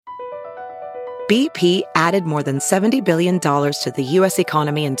BP added more than $70 billion to the U.S.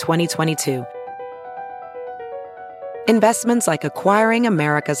 economy in 2022. Investments like acquiring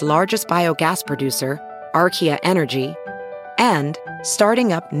America's largest biogas producer, Archaea Energy, and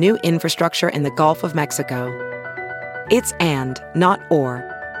starting up new infrastructure in the Gulf of Mexico. It's and, not or.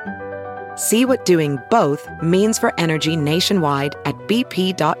 See what doing both means for energy nationwide at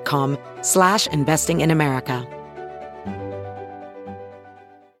bp.com/investing in America.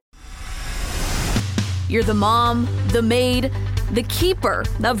 You're the mom, the maid, the keeper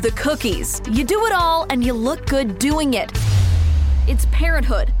of the cookies. You do it all and you look good doing it. It's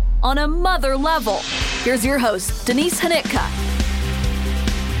parenthood on a mother level. Here's your host, Denise Hanitka.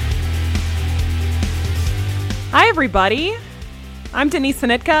 Hi, everybody. I'm Denise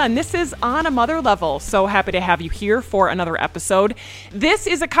Hanitka, and this is On a Mother Level. So happy to have you here for another episode. This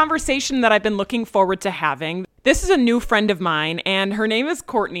is a conversation that I've been looking forward to having. This is a new friend of mine, and her name is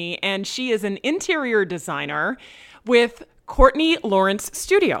Courtney, and she is an interior designer with Courtney Lawrence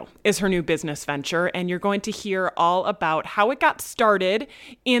Studio is her new business venture, and you're going to hear all about how it got started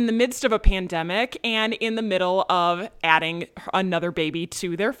in the midst of a pandemic and in the middle of adding another baby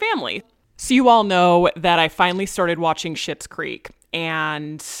to their family. So you all know that I finally started watching Schitt's Creek,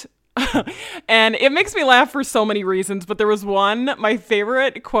 and it makes me laugh for so many reasons, but there was my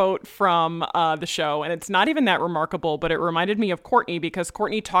favorite quote from the show, and it's not even that remarkable, but it reminded me of Courtney because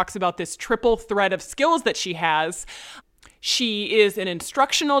Courtney talks about this triple thread of skills that she has. She is an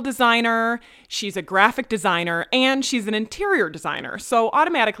instructional designer, she's a graphic designer, and she's an interior designer. So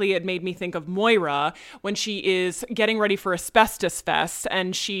automatically it made me think of Moira when she is getting ready for Asbestos Fest,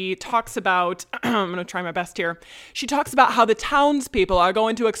 and she talks about, I'm going to try my best here, she talks about how the townspeople are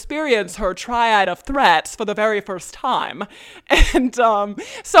going to experience her triad of threats for the very first time. And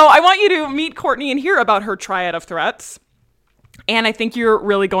so I want you to meet Courtney and hear about her triad of threats, and I think you're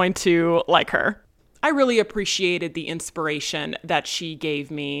really going to like her. I really appreciated the inspiration that she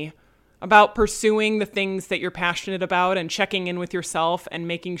gave me about pursuing the things that you're passionate about and checking in with yourself and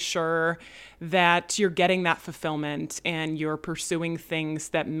making sure that you're getting that fulfillment and you're pursuing things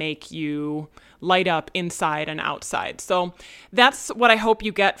that make you light up inside and outside. So that's what I hope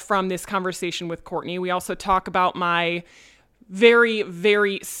you get from this conversation with Courtney. We also talk about my very,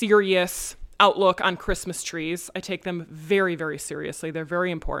 very serious outlook on Christmas trees. I take them very, very seriously. They're very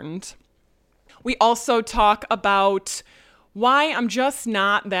important. We also talk about why I'm just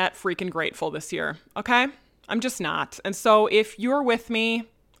not that freaking grateful this year, okay? I'm just not. And so if you're with me,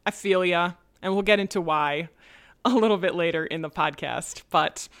 I feel ya, and we'll get into why a little bit later in the podcast.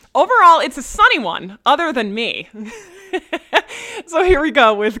 But overall, it's a sunny one, other than me. So here we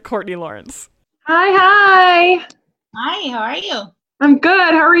go with Courtney Lawrence. Hi. Hi, how are you? I'm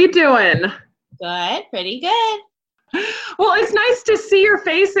good. How are you doing? Good, pretty good. Well, it's nice to see your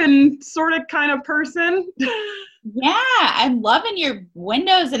face in sort of kind of person. Yeah, I'm loving your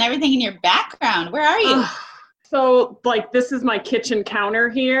windows and everything in your background. Where are you? So, this is my kitchen counter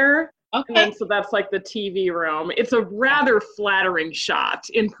here. Okay. And so that's the TV room. It's a rather flattering shot.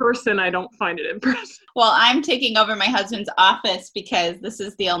 In person, I don't find it impressive. Well, I'm taking over my husband's office because this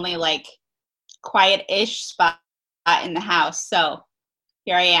is the only, quiet-ish spot in the house. So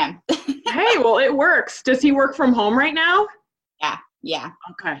here I am. Hey, well, it works. Does he work from home right now? Yeah.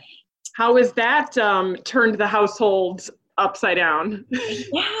 Okay. How has that turned the household upside down?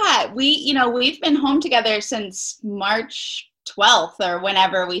 Yeah, we've been home together since March 12th or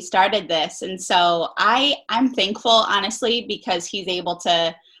whenever we started this. And so I'm thankful, honestly, because he's able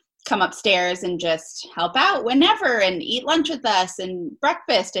to come upstairs and just help out whenever and eat lunch with us and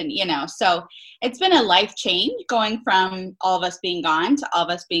breakfast and, so it's been a life change going from all of us being gone to all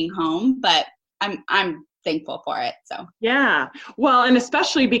of us being home, but I'm thankful for it. So yeah, well, and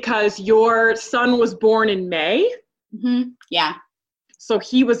especially because your son was born in May. Mm-hmm. Yeah. So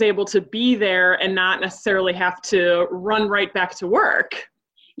he was able to be there and not necessarily have to run right back to work.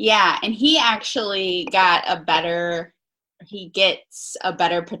 Yeah. And he actually gets a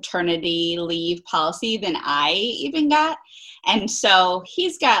better paternity leave policy than I even got. And so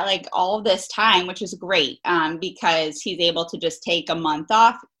he's got all this time, which is great because he's able to just take a month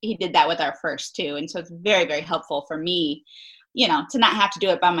off. He did that with our first two. And so it's very, very helpful for me, to not have to do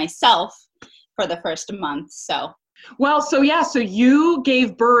it by myself for the first month. So. Well, so you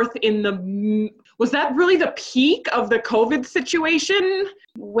gave birth was that really the peak of the COVID situation?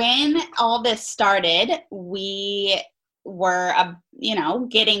 When all this started, we were,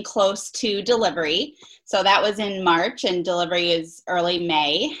 getting close to delivery. So that was in March and delivery is early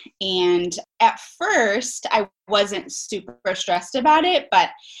May. And at first I wasn't super stressed about it, but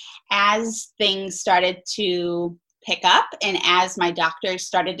as things started to pick up. And as my doctors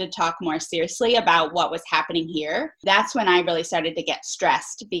started to talk more seriously about what was happening here, that's when I really started to get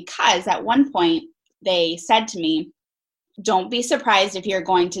stressed, because at one point they said to me, don't be surprised if you're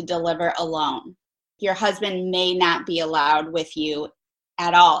going to deliver alone. Your husband may not be allowed with you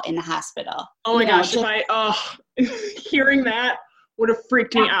at all in the hospital. Oh my gosh, hearing that would have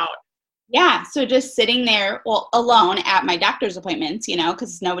freaked me out. Yeah, so just sitting there, alone at my doctor's appointments,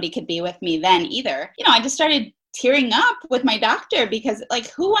 because nobody could be with me then either. I just started tearing up with my doctor, because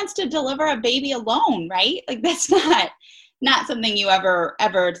who wants to deliver a baby alone, right? That's not something you ever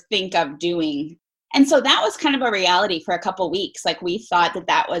think of doing. And so that was kind of a reality for a couple weeks. We thought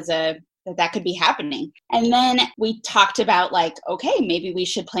that could be happening. And then we talked about okay, maybe we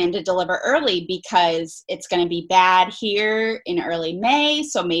should plan to deliver early because it's going to be bad here in early May.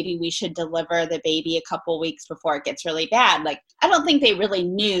 So maybe we should deliver the baby a couple weeks before it gets really bad. I don't think they really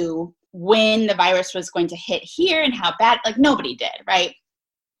knew when the virus was going to hit here and how bad, nobody did, right?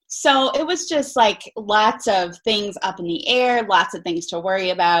 So it was just lots of things up in the air, lots of things to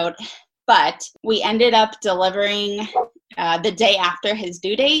worry about. But we ended up delivering the day after his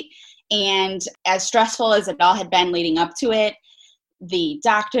due date. And as stressful as it all had been leading up to it, the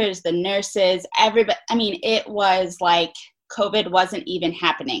doctors, the nurses, everybody, it was like COVID wasn't even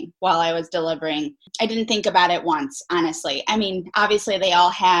happening while I was delivering. I didn't think about it once, honestly. Obviously they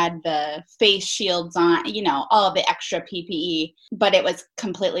all had the face shields on, all of the extra PPE, but it was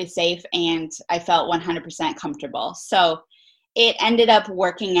completely safe and I felt 100% comfortable. So it ended up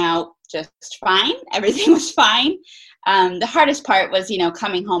working out just fine. Everything was fine. The hardest part was,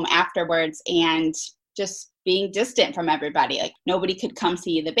 coming home afterwards and just being distant from everybody. Nobody could come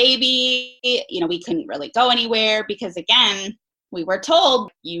see the baby. We couldn't really go anywhere because, again, we were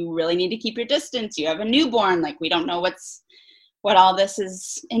told you really need to keep your distance. You have a newborn. We don't know what all this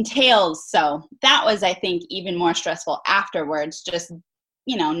entails. So that was, I think, even more stressful afterwards, just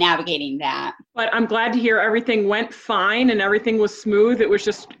navigating that. But I'm glad to hear everything went fine and everything was smooth. It was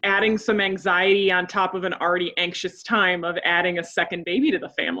just adding some anxiety on top of an already anxious time of adding a second baby to the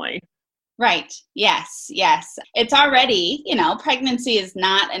family. Right. Yes. It's already, pregnancy is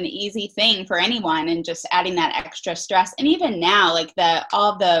not an easy thing for anyone, and just adding that extra stress. And even now,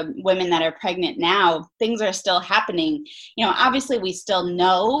 all the women that are pregnant now, things are still happening. Obviously we still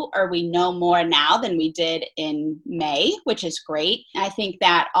know more now than we did in May, which is great. I think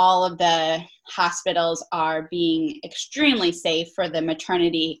that all of the hospitals are being extremely safe for the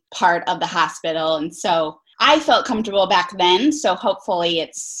maternity part of the hospital. And so I felt comfortable back then, so hopefully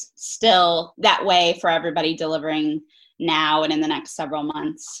it's still that way for everybody delivering now and in the next several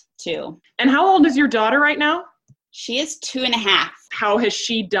months too. And how old is your daughter right now? She is 2.5. How has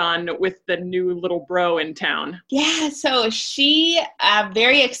she done with the new little bro in town? Yeah, so she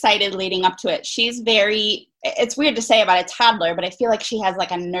very excited leading up to it. It's weird to say about a toddler, but I feel like she has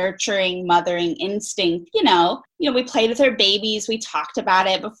a nurturing, mothering instinct. We played with her babies. We talked about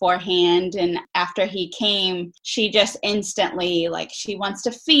it beforehand. And after he came, she just instantly, she wants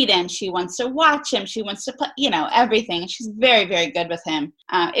to feed him. She wants to watch him. She wants to play, everything. She's very, very good with him.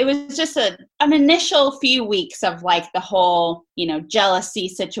 It was just an initial few weeks of the whole, jealousy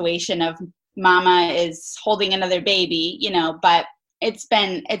situation of mama is holding another baby, but it's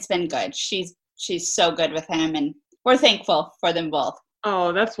been good. She's so good with him, and we're thankful for them both.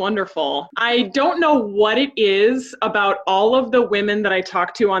 Oh, that's wonderful. I don't know what it is about all of the women that I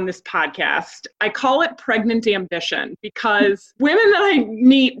talk to on this podcast. I call it pregnant ambition, because women that I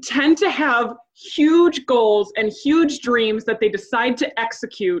meet tend to have huge goals and huge dreams that they decide to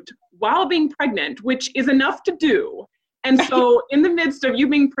execute while being pregnant, which is enough to do. And so in the midst of you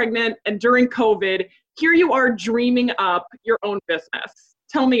being pregnant and during COVID, here you are dreaming up your own business.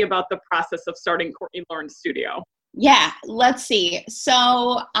 Tell me about the process of starting Courtney Lauren's studio. Yeah, let's see.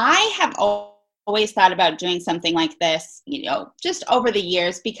 So I have always thought about doing something like this, just over the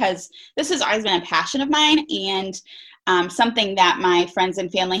years, because this has always been a passion of mine, and something that my friends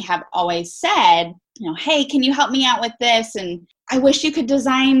and family have always said, hey, can you help me out with this? And I wish you could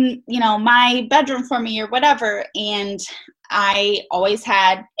design, my bedroom for me or whatever. And I always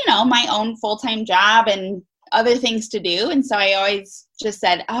had, my own full-time job and other things to do. And so I always just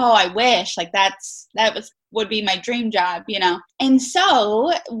said, oh, I wish would be my dream job, And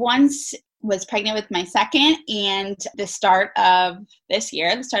so once was pregnant with my second, and the start of this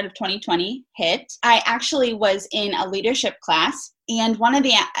year, the start of 2020 hit, I actually was in a leadership class. And one of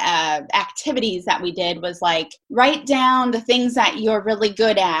the activities that we did was write down the things that you're really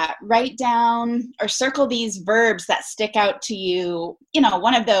good at, write down or circle these verbs that stick out to you,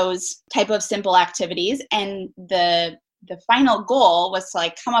 one of those type of simple activities. And the the final goal was to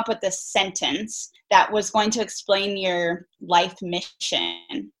like come up with this sentence that was going to explain your life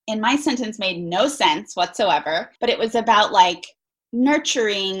mission. And my sentence made no sense whatsoever, but it was about like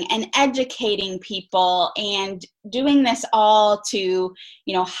nurturing and educating people and doing this all to,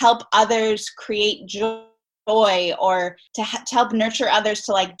 help others create joy or to help nurture others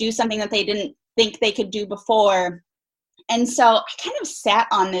to like do something that they didn't think they could do before. And so I kind of sat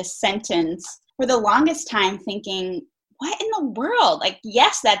on this sentence for the longest time thinking, what in the world? Like,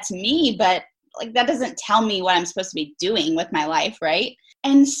 yes, that's me, but like that doesn't tell me what I'm supposed to be doing with my life, right?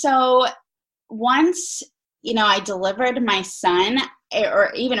 And so once, I delivered my son,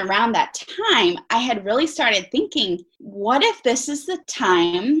 or even around that time, I had really started thinking, what if this is the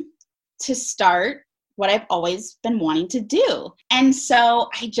time to start what I've always been wanting to do? And so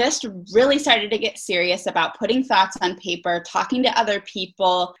I just really started to get serious about putting thoughts on paper, talking to other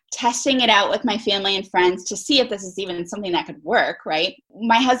people, testing it out with my family and friends to see if this is even something that could work, right?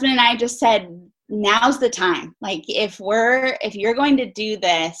 My husband and I just said, now's the time. Like if you're going to do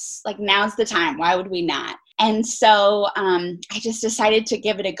this, like now's the time. Why would we not? And so I just decided to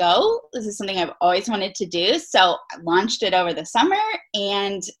give it a go. This is something I've always wanted to do. So I launched it over the summer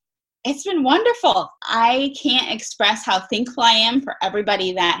and it's been wonderful. I can't express how thankful I am for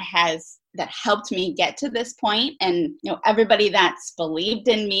everybody that helped me get to this point, and everybody that's believed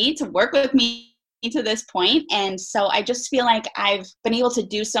in me to work with me to this point. And so I just feel like I've been able to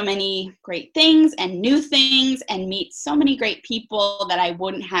do so many great things and new things and meet so many great people that I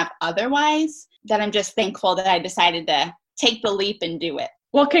wouldn't have otherwise, that I'm just thankful that I decided to take the leap and do it.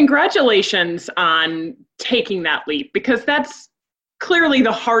 Well, congratulations on taking that leap, because that's clearly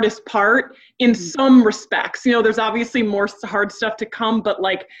the hardest part in some respects. There's obviously more hard stuff to come, but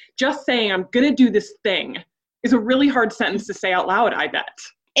like just saying I'm going to do this thing is a really hard sentence to say out loud, I bet.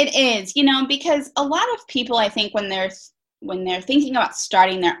 It is, because a lot of people, I think when they're thinking about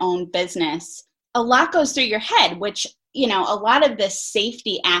starting their own business, a lot goes through your head, which, a lot of the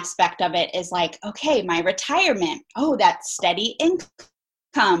safety aspect of it is like, okay, my retirement. Oh, that's steady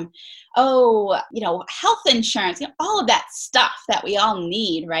income. Oh, health insurance, all of that stuff that we all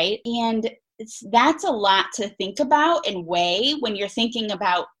need, right? And that's a lot to think about and weigh when you're thinking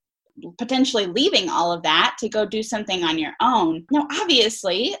about potentially leaving all of that to go do something on your own. Now,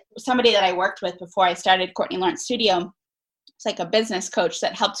 obviously, somebody that I worked with before I started Courtney Lawrence Studio, it's like a business coach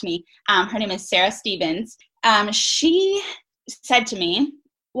that helped me. Her name is Sarah Stevens. She said to me,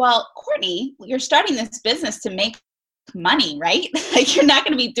 well, Courtney, you're starting this business to make money, right? Like you're not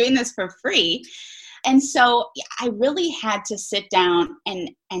going to be doing this for free. And so I really had to sit down and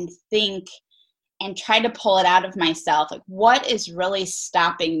think and try to pull it out of myself. Like, what is really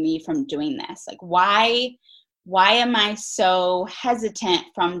stopping me from doing this? Like, why am I so hesitant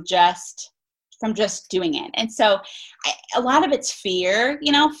from just doing it? And so a lot of it's fear,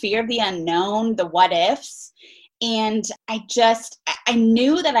 fear of the unknown, the what ifs. And I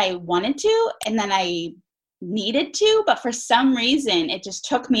knew that I wanted to, and then I needed to, but for some reason, it just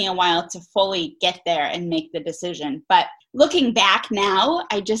took me a while to fully get there and make the decision. But looking back now,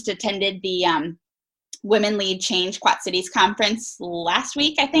 I just attended the Women Lead Change Quad Cities conference last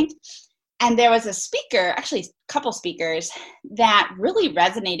week, I think. And there was a speaker, actually a couple speakers, that really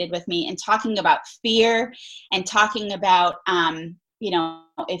resonated with me in talking about fear and talking about,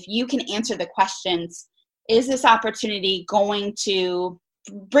 if you can answer the questions, is this opportunity going to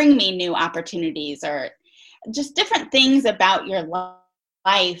bring me new opportunities, or just different things about your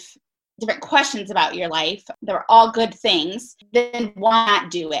life, different questions about your life. They're all good things. Then why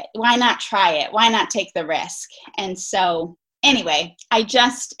not do it? Why not try it? Why not take the risk? And so anyway, I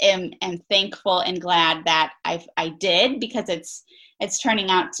just am thankful and glad that I did, because it's turning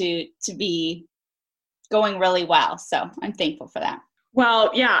out to be going really well. So I'm thankful for that.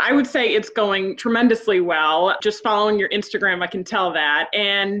 Well, yeah, I would say it's going tremendously well. Just following your Instagram, I can tell that.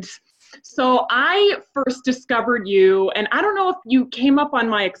 And so I first discovered you, and I don't know if you came up on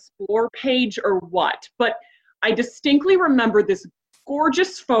my Explore page or what, but I distinctly remember this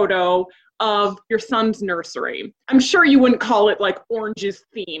gorgeous photo of your son's nursery. I'm sure you wouldn't call it like Orange's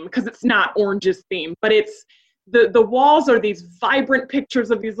theme, because it's not Orange's theme, but it's the walls are these vibrant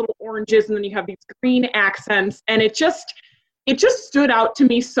pictures of these little oranges, and then you have these green accents, and it just stood out to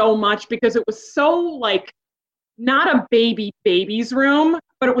me so much because it was so like not a baby's room,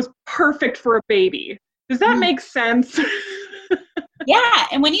 but it was perfect for a baby. Does that make sense? Yeah,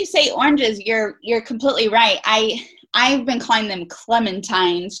 and when you say oranges, you're completely right. I've been calling them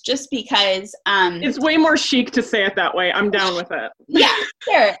clementines just because it's way more chic to say it that way. I'm down with it. Yeah,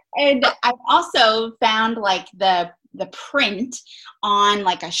 sure. And I've also found like the the print on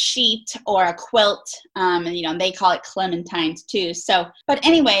like a sheet or a quilt. And, you know, they call it clementines too. So, but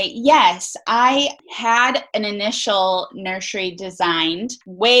anyway, yes, I had an initial nursery designed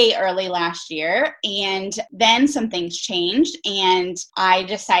way early last year. And then some things changed and I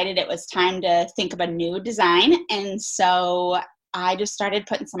decided it was time to think of a new design. And so I just started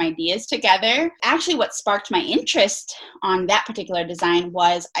putting some ideas together. Actually, what sparked my interest on that particular design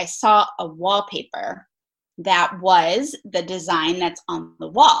was I saw a wallpaper that was the design that's on the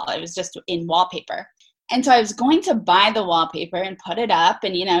wall. It was just in wallpaper. And so I was going to buy the wallpaper and put it up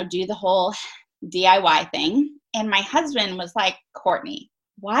and, you know, do the whole DIY thing. And my husband was like, Courtney,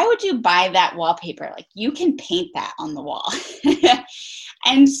 why would you buy that wallpaper? Like, you can paint that on the wall.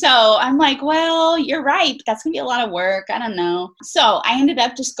 And so I'm like, well, you're right. That's going to be a lot of work. I don't know. So I ended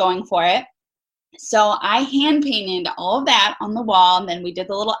up just going for it. So I hand painted all of that on the wall. And then we did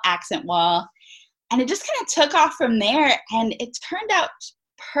the little accent wall. And it just kind of took off from there, and it turned out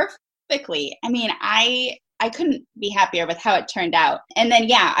perfectly. I mean, I couldn't be happier with how it turned out. And then,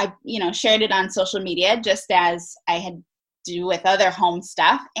 yeah, I, you know, shared it on social media just as I had do with other home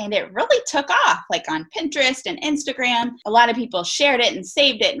stuff. And it really took off, like on Pinterest and Instagram. A lot of people shared it and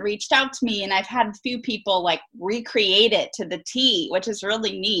saved it and reached out to me. And I've had a few people like recreate it to the T, which is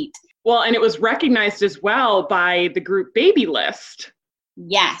really neat. Well, and it was recognized as well by the group Baby List.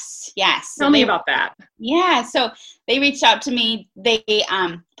 Yes. Tell me about that. Yeah. So they reached out to me. They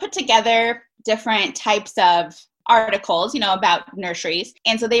put together different types of articles, you know, about nurseries.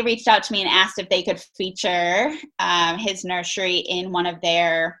 And so they reached out to me and asked if they could feature his nursery in one of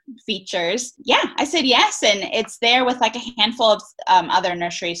their features. Yeah, I said yes. And it's there with like a handful of other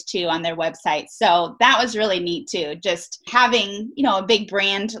nurseries too on their website. So that was really neat too. Just having, you know, a big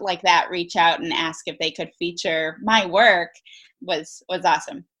brand like that reach out and ask if they could feature my work was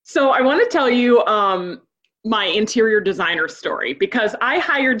awesome. So I want to tell you my interior designer story, because I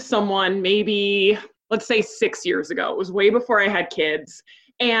hired someone maybe, let's say 6 years ago. It was way before I had kids.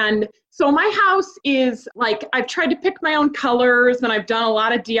 And so my house is like, I've tried to pick my own colors and I've done a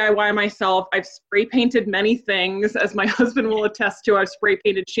lot of DIY myself. I've spray painted many things, as my husband will attest to. I've spray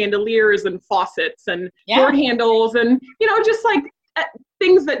painted chandeliers and faucets and door handles and, you know, just like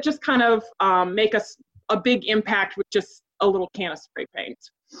things that just kind of make us a big impact with just a little can of spray paint.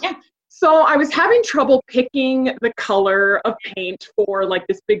 Yeah. So I was having trouble picking the color of paint for like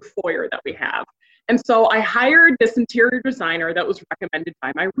this big foyer that we have. And so I hired this interior designer that was recommended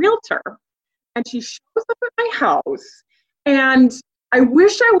by my realtor. And she shows up at my house. And I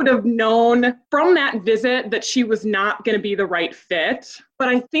wish I would have known from that visit that she was not going to be the right fit. But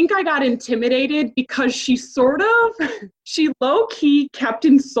I think I got intimidated because she low-key kept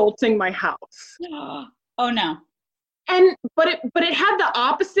insulting my house. Oh no. But it had the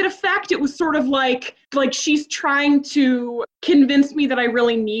opposite effect. It was sort of like she's trying to convince me that I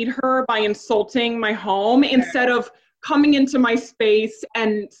really need her by insulting my home instead of coming into my space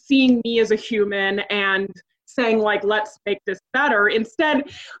and seeing me as a human and saying like, let's make this better. Instead,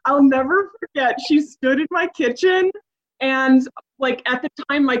 I'll never forget, she stood in my kitchen, and like at the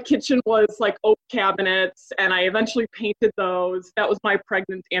time my kitchen was like oak cabinets, and I eventually painted those. That was my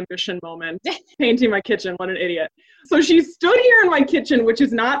pregnant ambition moment, painting my kitchen. What an idiot. So she stood here in my kitchen, which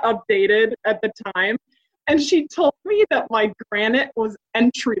is not updated at the time, and she told me that my granite was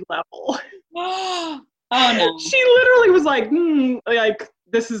entry level. Oh no. She literally was like,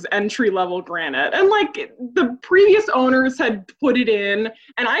 this is entry level granite. And like the previous owners had put it in,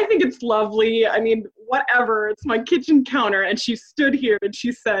 and I think it's lovely. I mean, whatever, it's my kitchen counter. And she stood here and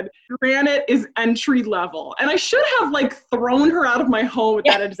she said, granite is entry level. And I should have like thrown her out of my home at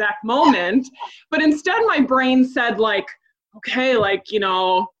that exact moment. But instead my brain said like, okay, like, you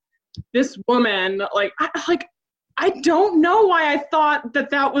know, this woman, I don't know why I thought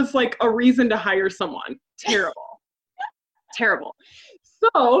that was like a reason to hire someone. Terrible.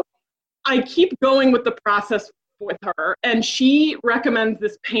 So I keep going with the process with her, and she recommends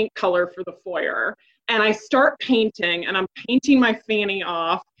this paint color for the foyer. And I start painting, and I'm painting my fanny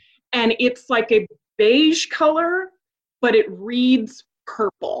off, and it's like a beige color, but it reads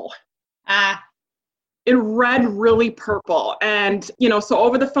purple. It read really purple. And, you know, so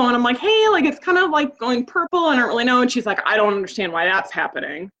over the phone, I'm like, hey, like, it's kind of like going purple. I don't really know. And she's like, I don't understand why that's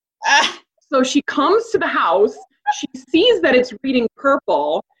happening. So she comes to the house, she sees that it's reading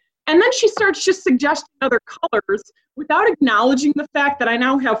purple, and then she starts just suggesting other colors without acknowledging the fact that I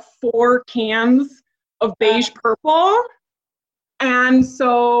now have 4 cans of beige purple. And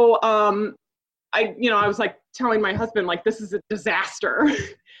so I was like telling my husband, like, this is a disaster.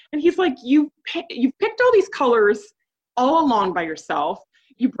 And he's like, you've picked all these colors all along by yourself.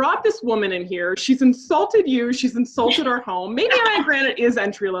 you brought this woman in here. She's insulted you. She's insulted our home. Maybe Ariana Grande is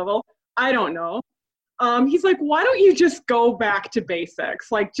entry level. I don't know. He's like, why don't you just go back to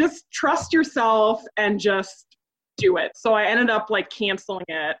basics? Like, just trust yourself and just do it. So I ended up like canceling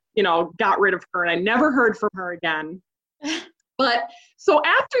it, got rid of her, and I never heard from her again. But so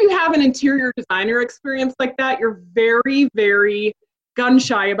after you have an interior designer experience like that, you're very, very gun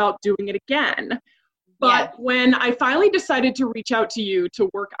shy about doing it again. But when I finally decided to reach out to you to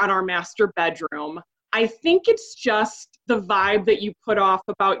work on our master bedroom, I think it's just the vibe that you put off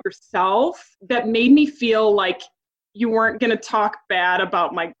about yourself that made me feel like you weren't going to talk bad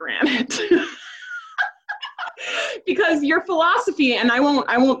about my granite. Because your philosophy, and I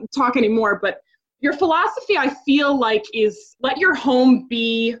won't talk anymore, but your philosophy, I feel like, is let your home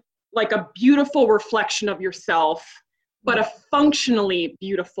be like a beautiful reflection of yourself, but a functionally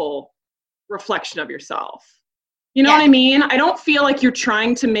beautiful reflection of yourself. You know what I mean? I don't feel like you're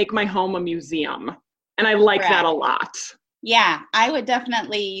trying to make my home a museum. And I like that a lot. Yeah, I would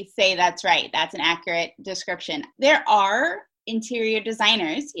definitely say that's right. That's an accurate description. There are interior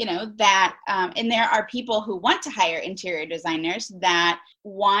designers, that, and there are people who want to hire interior designers that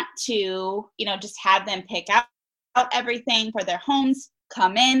want to, just have them pick out everything for their homes,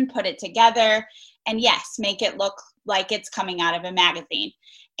 come in, put it together, and yes, make it look like it's coming out of a magazine.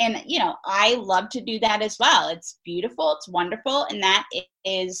 And, I love to do that as well. It's beautiful, it's wonderful, and that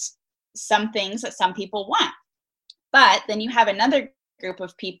is some things that some people want. But then you have another group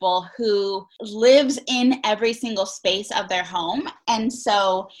of people who lives in every single space of their home. And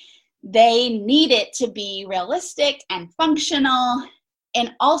so they need it to be realistic and functional,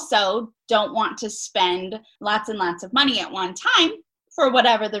 and also don't want to spend lots and lots of money at one time for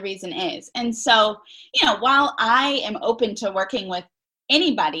whatever the reason is. And so, while I am open to working with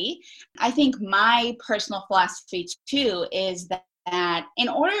anybody, I think my personal philosophy too is that in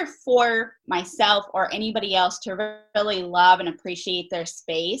order for myself or anybody else to really love and appreciate their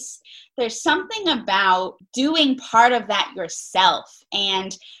space, there's something about doing part of that yourself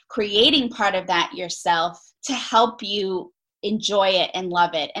and creating part of that yourself to help you enjoy it and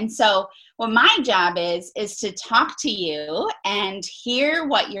love it. And so what my job is to talk to you and hear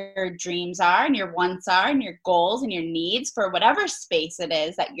what your dreams are and your wants are and your goals and your needs for whatever space it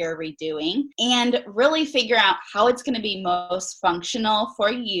is that you're redoing, and really figure out how it's going to be most functional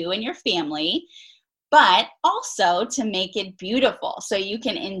for you and your family, but also to make it beautiful so you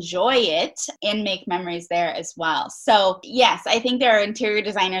can enjoy it and make memories there as well. So yes, I think there are interior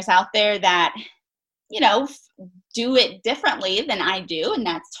designers out there that do it differently than I do, and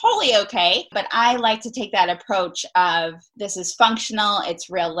that's totally okay. But I like to take that approach of this is functional, it's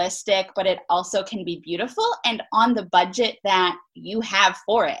realistic, but it also can be beautiful and on the budget that you have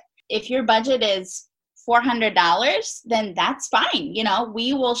for it. If your budget is $400, then that's fine.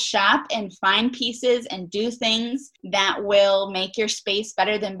 We will shop and find pieces and do things that will make your space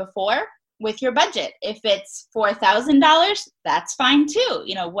better than before with your budget. If it's $4,000, that's fine too.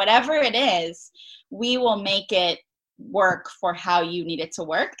 Whatever it is, we will make it work for how you need it to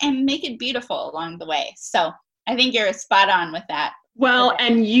work and make it beautiful along the way. So I think you're spot on with that. Well,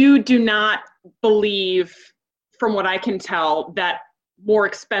 and you do not believe, from what I can tell, that more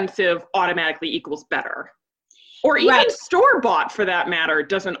expensive automatically equals better. Or even store-bought, for that matter,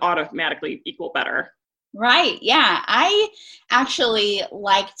 doesn't automatically equal better. Right. Yeah. I actually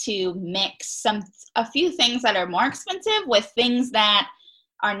like to mix a few things that are more expensive with things that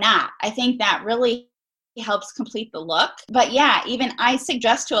are not. I think that really helps complete the look. But yeah, even I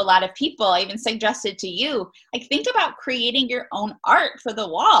suggest to a lot of people, I even suggested to you, like, think about creating your own art for the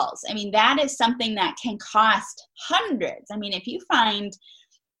walls. I mean, that is something that can cost hundreds. I mean, if you find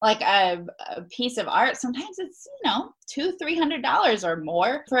like a piece of art, sometimes it's, $200-$300 or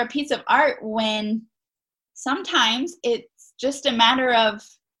more for a piece of art, when sometimes it's just a matter of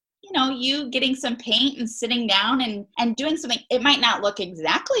you getting some paint and sitting down and doing something. It might not look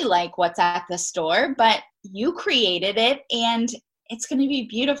exactly like what's at the store, but you created it and it's going to be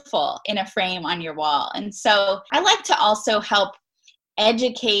beautiful in a frame on your wall. And so I like to also help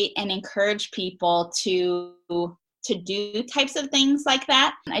educate and encourage people to do types of things like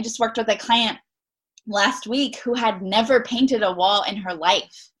that. I just worked with a client last week who had never painted a wall in her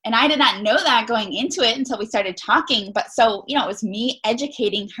life. And I did not know that going into it until we started talking. But so, it was me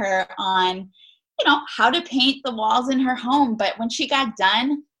educating her on, how to paint the walls in her home. But when she got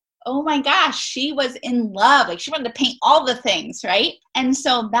done, oh my gosh, she was in love. Like, she wanted to paint all the things, right? And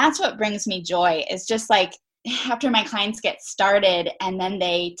so that's what brings me joy, is just like after my clients get started and then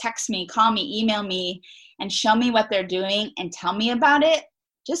they text me, call me, email me, and show me what they're doing and tell me about it,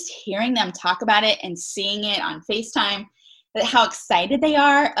 just hearing them talk about it and seeing it on FaceTime, how excited they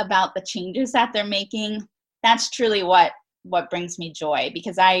are about the changes that they're making. That's truly what brings me joy,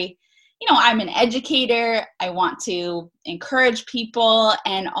 because I'm an educator. I want to encourage people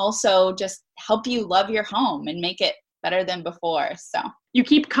and also just help you love your home and make it better than before. So you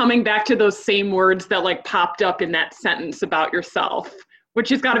keep coming back to those same words that like popped up in that sentence about yourself, which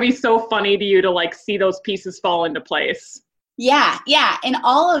has got to be so funny to you to like see those pieces fall into place. Yeah. And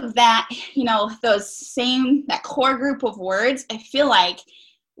all of that, that core group of words, I feel like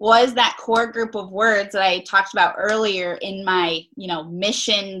was that core group of words that I talked about earlier in my,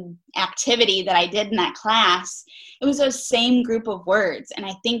 mission activity that I did in that class. It was those same group of words. And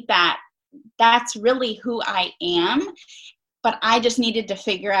I think that that's really who I am, but I just needed to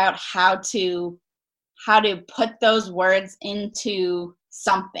figure out how to put those words into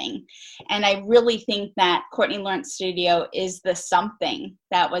something. And I really think that Courtney Lawrence Studio is the something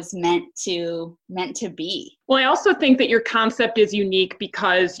that was meant to be. Well, I also think that your concept is unique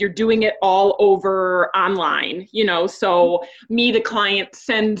because you're doing it all over online, so me, the client,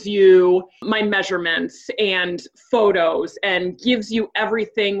 sends you my measurements and photos and gives you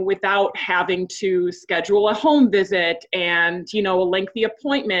everything without having to schedule a home visit and, a lengthy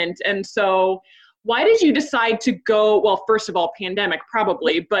appointment. And so why did you decide to go, well, first of all, pandemic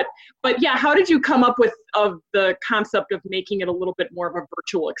probably, but yeah, how did you come up with the concept of making it a little bit more of a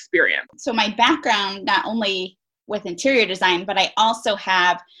virtual experience? So my background, not only with interior design, but I also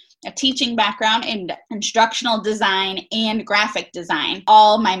have a teaching background in instructional design and graphic design.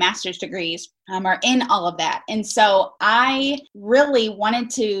 All my master's degrees are in all of that. And so I really wanted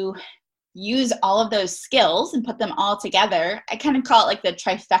to use all of those skills and put them all together. I kind of call it like the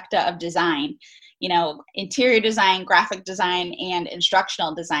trifecta of design. Interior design, graphic design, and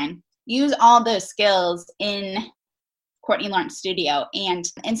instructional design. Use all those skills in Courtney Lawrence Studio. And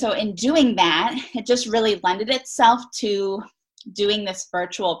so in doing that, it just really lended itself to doing this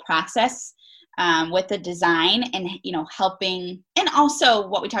virtual process with the design and, helping. And also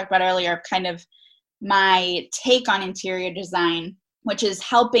what we talked about earlier, kind of my take on interior design, which is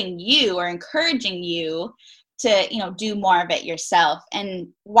helping you or encouraging you to, do more of it yourself. And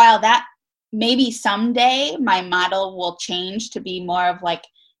while that maybe someday my model will change to be more of like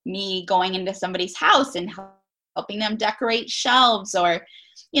me going into somebody's house and helping them decorate shelves or,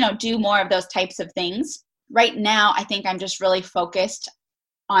 do more of those types of things. Right now, I think I'm just really focused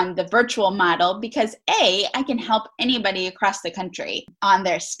on the virtual model because I can help anybody across the country on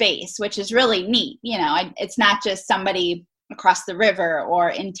their space, which is really neat. It's not just somebody across the river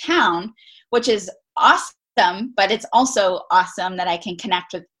or in town, which is awesome, but it's also awesome that I can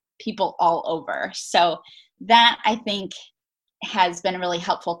connect with people all over. So that I think has been really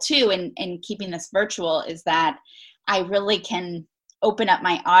helpful too in keeping this virtual, is that I really can open up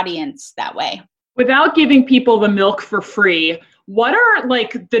my audience that way. Without giving people the milk for free, what are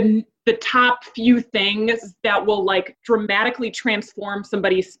like the top few things that will like dramatically transform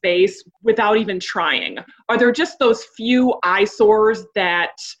somebody's space without even trying? Are there just those few eyesores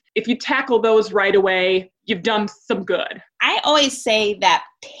that if you tackle those right away, you've done some good? I always say that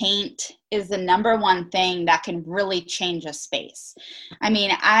paint is the number one thing that can really change a space. I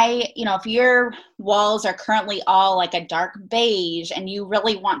mean, if your walls are currently all like a dark beige and you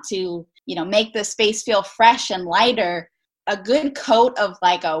really want to, make the space feel fresh and lighter, a good coat of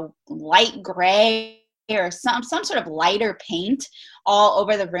like a light gray or some sort of lighter paint all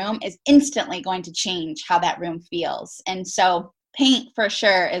over the room is instantly going to change how that room feels. And so paint for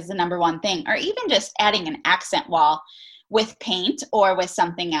sure is the number one thing, or even just adding an accent wall with paint or with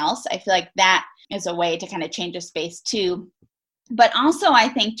something else. I feel like that is a way to kind of change a space too. But also I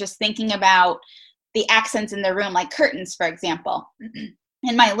think just thinking about the accents in the room, like curtains, for example.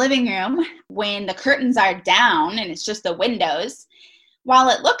 In my living room, when the curtains are down and it's just the windows, while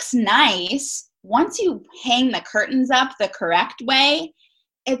it looks nice, once you hang the curtains up the correct way,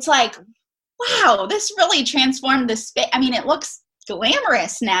 it's like, wow, this really transformed the space. I mean, it looks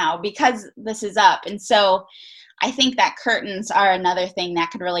glamorous now because this is up. And so I think that curtains are another thing that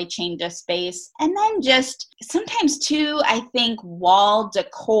could really change a space. And then just sometimes too, I think wall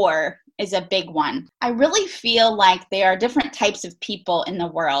decor is a big one. I really feel like there are different types of people in the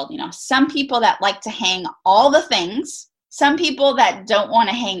world. Some people that like to hang all the things, some people that don't want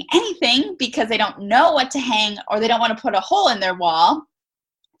to hang anything because they don't know what to hang or they don't want to put a hole in their wall.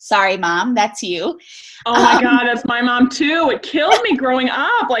 Sorry, Mom, that's you. Oh my God, that's my mom too. It killed me growing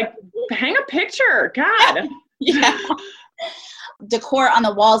up. Like, hang a picture. God. Yeah. Decor on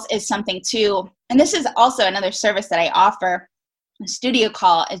the walls is something too. And this is also another service that I offer. A studio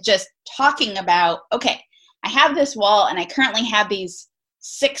call is just talking about, okay, I have this wall and I currently have these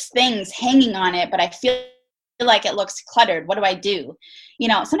 6 things hanging on it, but I feel like it looks cluttered. What do I do?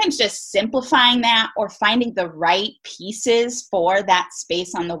 Sometimes just simplifying that or finding the right pieces for that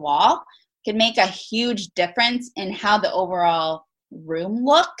space on the wall can make a huge difference in how the overall room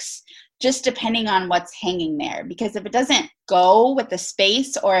looks, just depending on what's hanging there. Because if it doesn't go with the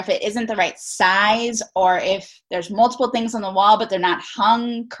space, or if it isn't the right size, or if there's multiple things on the wall but they're not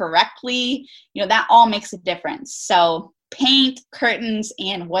hung correctly, that all makes a difference. So paint, curtains,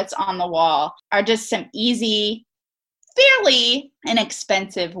 and what's on the wall are just some easy, fairly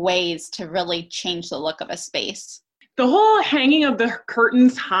inexpensive ways to really change the look of a space. The whole hanging of the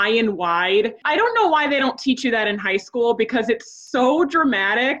curtains high and wide, I don't know why they don't teach you that in high school, because it's so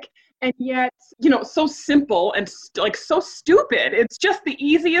dramatic and yet, so simple and so stupid. It's just the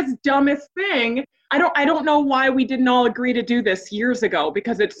easiest, dumbest thing. I don't know why we didn't all agree to do this years ago,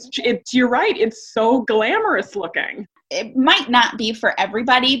 because it's you're right, it's so glamorous looking. It might not be for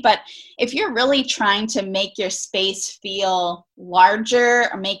everybody, but if you're really trying to make your space feel larger,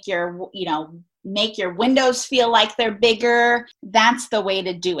 or make your windows feel like they're bigger, that's the way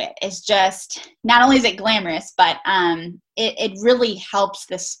to do it. It's just, not only is it glamorous, but it really helps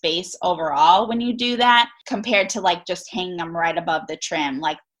the space overall when you do that, compared to just hanging them right above the trim,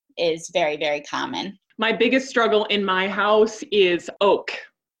 is very, very common. My biggest struggle in my house is oak.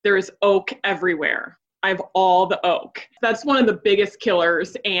 There is oak everywhere. I have all the oak. That's one of the biggest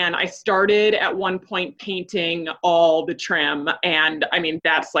killers. And I started at one point painting all the trim. And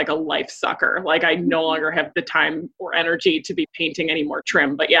that's like a life sucker. I no longer have the time or energy to be painting any more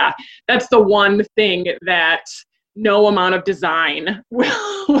trim. But yeah, that's the one thing that no amount of design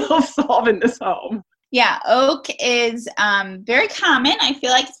will solve in this home. Yeah, oak is very common. I feel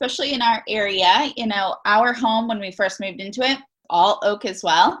like, especially in our area, our home, when we first moved into it, all oak as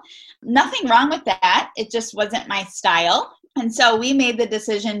well. Nothing wrong with that. It just wasn't my style. And so we made the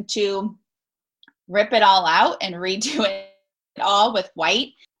decision to rip it all out and redo it all with white.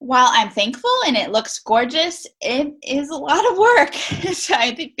 While I'm thankful and it looks gorgeous, it is a lot of work. So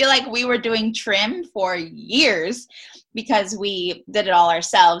I feel like we were doing trim for years because we did it all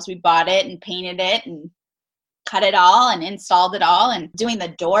ourselves. We bought it and painted it and cut it all and installed it all. And doing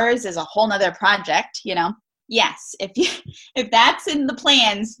the doors is a whole nother project, Yes, if that's in the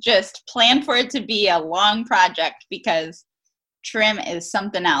plans, just plan for it to be a long project, because trim is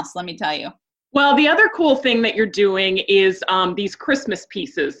something else, let me tell you. Well, the other cool thing that you're doing is these Christmas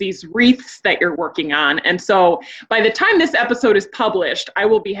pieces, these wreaths that you're working on. And so by the time this episode is published, I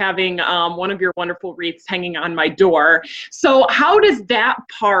will be having one of your wonderful wreaths hanging on my door. So how does that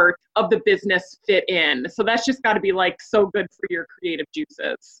part of the business fit in? So that's just got to be so good for your creative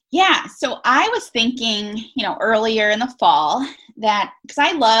juices. Yeah. So I was thinking, earlier in the fall that, because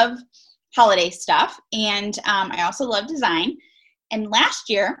I love holiday stuff and I also love design. And last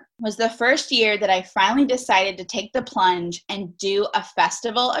year was the first year that I finally decided to take the plunge and do a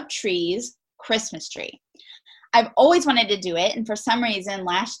Festival of Trees Christmas tree. I've always wanted to do it. And for some reason,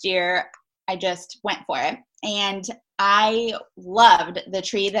 last year, I just went for it. And I loved the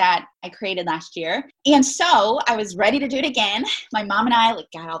tree that I created last year. And so I was ready to do it again. My mom and I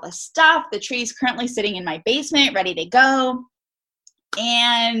got all the stuff. The tree is currently sitting in my basement, ready to go.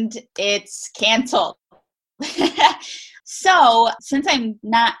 And it's canceled. So since I'm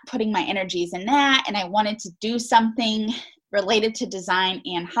not putting my energies in that, and I wanted to do something related to design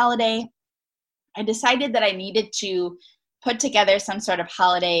and holiday, I decided that I needed to put together some sort of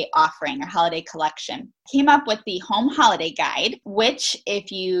holiday offering or holiday collection. Came up with the home holiday guide, which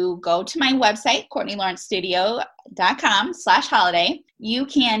if you go to my website, CourtneyLawrenceStudio.com/holiday, you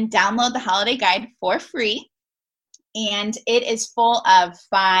can download the holiday guide for free. And it is full of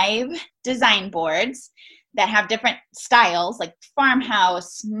 5 design boards that have different styles, like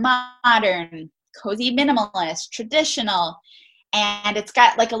farmhouse, modern, cozy minimalist, traditional. And it's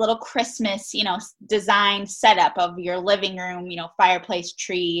got a little Christmas, design setup of your living room, fireplace,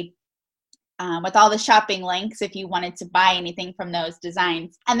 tree, with all the shopping links if you wanted to buy anything from those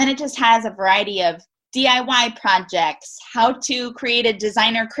designs. And then it just has a variety of DIY projects, how to create a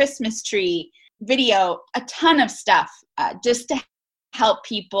designer Christmas tree, video, a ton of stuff, just to help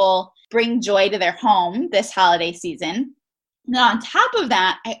people bring joy to their home this holiday season. Now, on top of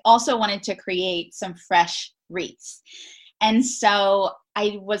that, I also wanted to create some fresh wreaths. And so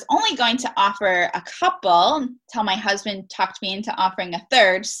I was only going to offer a couple until my husband talked me into offering a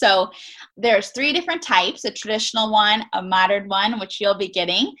third. So there's 3 different types, a traditional one, a modern one, which you'll be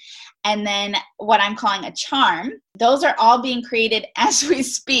getting, and then what I'm calling a charm. Those are all being created as we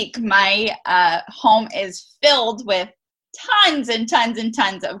speak. My home is filled with tons and tons and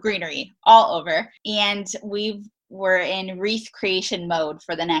tons of greenery all over. And we've we're in wreath creation mode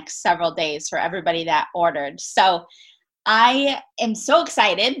for the next several days for everybody that ordered. So I am so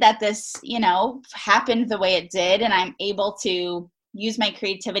excited that this, happened the way it did, and I'm able to use my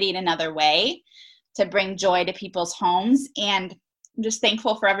creativity in another way to bring joy to people's homes. And I'm just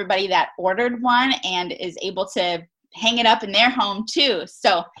thankful for everybody that ordered one and is able to hang it up in their home too.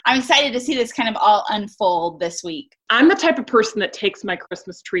 So I'm excited to see this kind of all unfold this week. I'm the type of person that takes my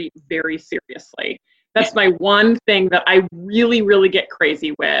Christmas tree very seriously. That's my one thing that I really, really get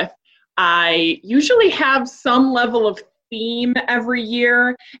crazy with. I usually have some level of theme every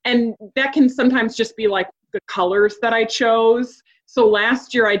year, and that can sometimes just be like the colors that I chose. So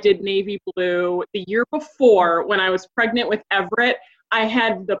last year I did navy blue. The year before, when I was pregnant with Everett, I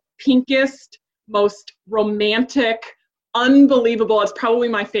had the pinkest, most romantic, unbelievable, it's probably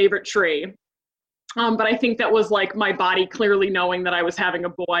my favorite tree. But I think that was like my body clearly knowing that I was having a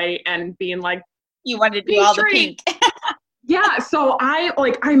boy and being like, you wanted to do all the pink. Yeah, so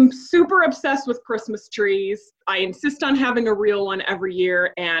I'm super obsessed with Christmas trees. I insist on having a real one every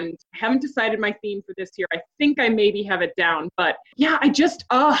year, and I haven't decided my theme for this year. I think I maybe have it down, but yeah, I just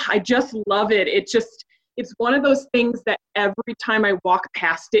love it. It's one of those things that every time I walk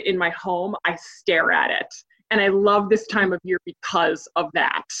past it in my home, I stare at it. And I love this time of year because of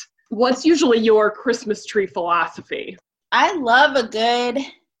that. What's usually your Christmas tree philosophy? I love a good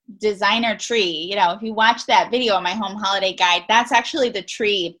designer tree. If you watch that video on my home holiday guide, that's actually the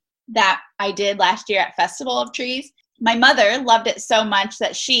tree that I did last year at Festival of Trees. My mother loved it so much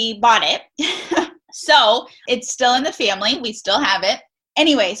that she bought it. So it's still in the family. We still have it.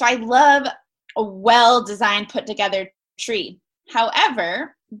 Anyway, so I love a well-designed, put-together tree.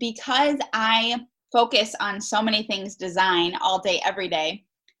 However, because I focus on so many things design all day, every day,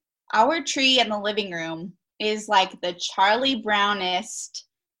 our tree in the living room is like the Charlie Brownest,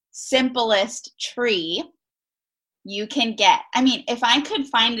 simplest tree you can get. I mean, if I could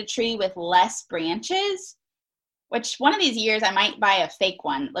find a tree with less branches, which one of these years I might buy a fake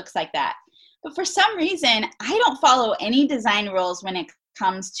one, looks like that. But for some reason, I don't follow any design rules when it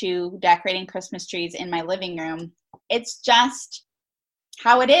comes to decorating Christmas trees in my living room. It's just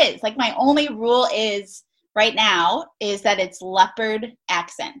how it is. Like, my only rule is right now is that it's leopard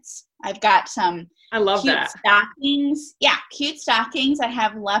accents. I've got some cute stockings. Yeah, cute stockings that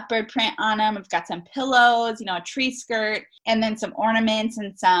have leopard print on them. I've got some pillows, a tree skirt, and then some ornaments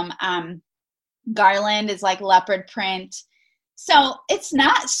and some garland is like leopard print. So it's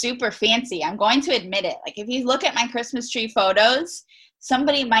not super fancy. I'm going to admit it. Like, if you look at my Christmas tree photos,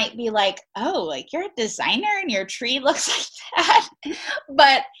 somebody might be like, oh, like, you're a designer and your tree looks like that.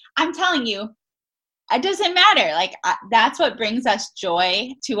 But I'm telling you, it doesn't matter. Like, that's what brings us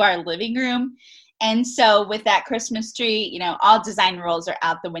joy to our living room. And so with that Christmas tree, all design rules are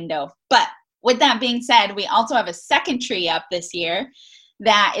out the window. But with that being said, we also have a second tree up this year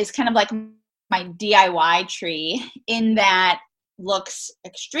that is kind of like my DIY tree, in that looks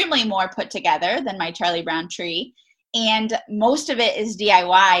extremely more put together than my Charlie Brown tree. And most of it is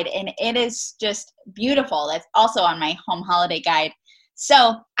DIY'd, and it is just beautiful. That's also on my home holiday guide.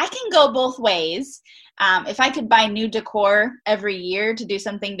 So I can go both ways. If I could buy new decor every year to do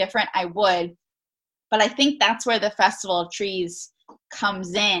something different, I would. But I think that's where the Festival of Trees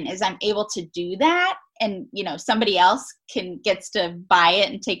comes in, is I'm able to do that. And, somebody else gets to buy it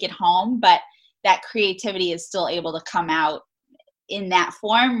and take it home. But that creativity is still able to come out in that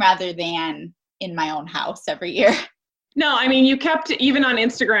form rather than in my own house every year. No, I mean, even on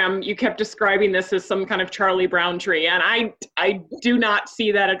Instagram, you kept describing this as some kind of Charlie Brown tree, and I do not see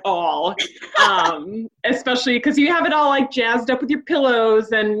that at all, especially because you have it all like jazzed up with your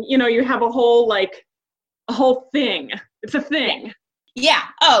pillows, and, you have a whole thing. It's a thing. Yeah.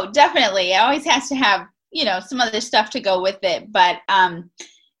 Oh, definitely. It always has to have, some other stuff to go with it. But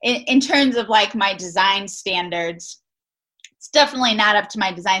in terms of like my design standards, it's definitely not up to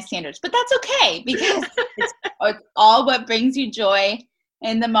my design standards, but that's okay, because it's all what brings you joy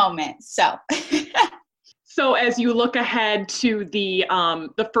in the moment. So as you look ahead to the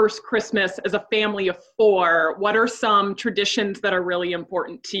first Christmas as a family of 4, what are some traditions that are really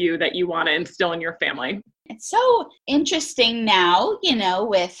important to you that you want to instill in your family? It's so interesting now,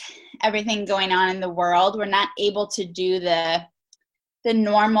 with everything going on in the world, we're not able to do the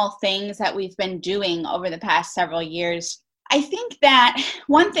normal things that we've been doing over the past several years. I think that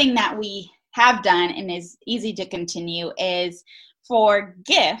one thing that we have done and is easy to continue is, for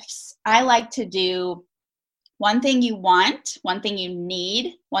gifts, I like to do one thing you want, one thing you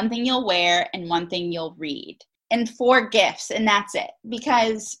need, one thing you'll wear, and one thing you'll read. And 4 gifts, and that's it.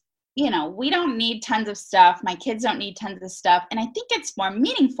 Because, we don't need tons of stuff. My kids don't need tons of stuff. And I think it's more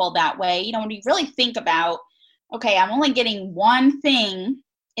meaningful that way. When you really think about okay, I'm only getting one thing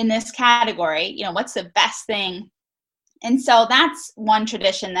in this category. What's the best thing? And so that's one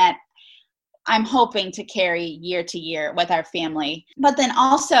tradition that I'm hoping to carry year to year with our family. But then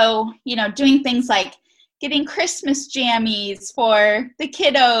also, doing things like getting Christmas jammies for the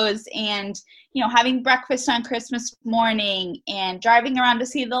kiddos and, having breakfast on Christmas morning and driving around to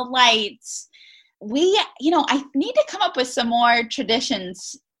see the lights. I need to come up with some more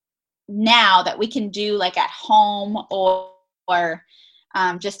traditions now that we can do like at home or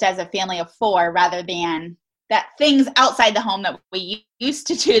just as a family of four, rather than that things outside the home that we used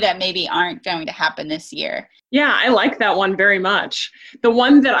to do that maybe aren't going to happen this year. Yeah, I like that one very much. The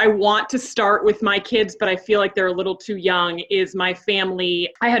one that I want to start with my kids, but I feel like they're a little too young, is my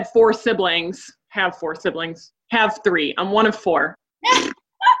family. I had have 4 siblings, have 3. I'm one of 4.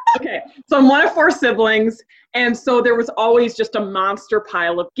 Okay, so I'm one of 4 siblings. And so there was always just a monster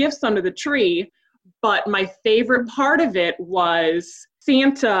pile of gifts under the tree. But my favorite part of it was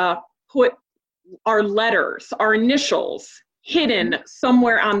Santa put our letters, our initials, hidden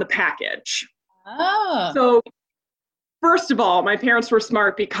somewhere on the package. Oh. So first of all, my parents were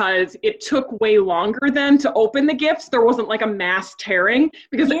smart because it took way longer then to open the gifts. There wasn't like a mass tearing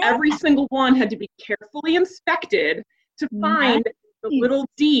because every single one had to be carefully inspected to find the little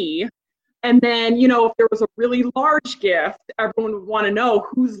D. And then, if there was a really large gift, everyone would want to know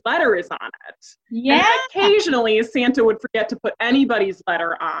whose letter is on it. Yeah. And occasionally Santa would forget to put anybody's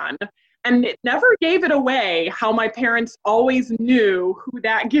letter on. And it never gave it away how my parents always knew who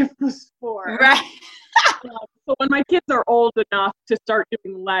that gift was for. Right. So when my kids are old enough to start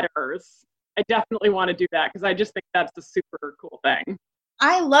doing letters, I definitely want to do that because I just think that's a super cool thing.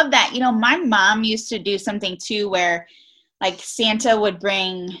 I love that. My mom used to do something too where like Santa would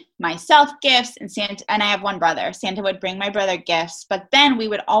bring myself gifts and I have one brother. Santa would bring my brother gifts, but then we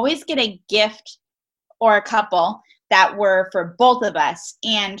would always get a gift or a couple that were for both of us.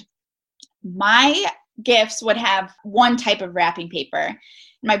 And my gifts would have one type of wrapping paper.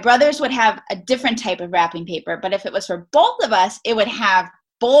 My brothers would have a different type of wrapping paper, but if it was for both of us, it would have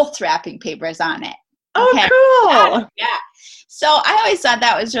both wrapping papers on it. Okay. Oh, cool. Yeah. So I always thought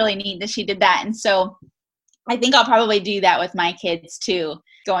that was really neat that she did that. And so I think I'll probably do that with my kids too,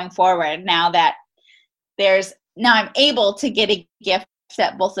 going forward, now that I'm able to get a gift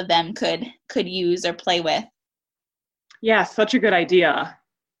that both of them could use or play with. Yeah, such a good idea.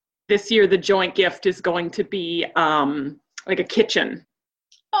 This year, the joint gift is going to be like a kitchen.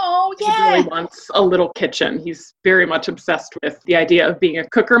 Oh, yeah. He really wants a little kitchen. He's very much obsessed with the idea of being a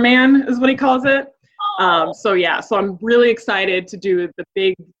cooker man, is what he calls it. So I'm really excited to do the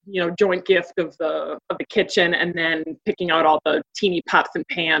big, joint gift of the kitchen, and then picking out all the teeny pots and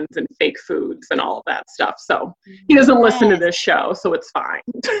pans and fake foods and all of that stuff. So he doesn't listen to this show, so it's fine.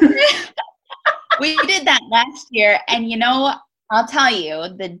 We did that last year, and I'll tell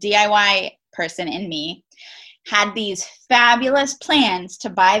you, the DIY person in me had these fabulous plans to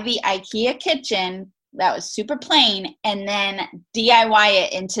buy the IKEA kitchen that was super plain and then DIY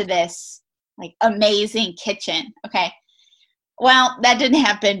it into this like amazing kitchen. Okay. Well, that didn't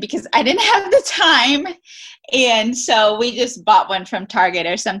happen because I didn't have the time. And so we just bought one from Target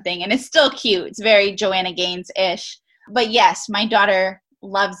or something, and it's still cute. It's very Joanna Gaines-ish. But yes, my daughter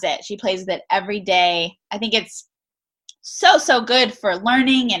loves it. She plays with it every day. I think it's so good for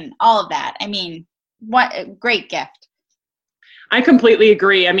learning and all of that. I mean, what a great gift. I completely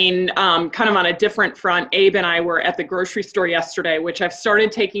agree. I mean, kind of on a different front, Abe and I were at the grocery store yesterday, which I've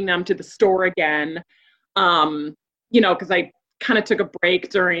started taking them to the store again, because I kind of took a break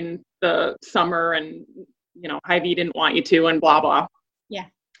during the summer and, Hy-Vee didn't want you to and blah, blah. Yeah.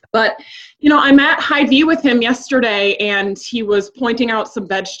 But, I'm at Hy-Vee with him yesterday, and he was pointing out some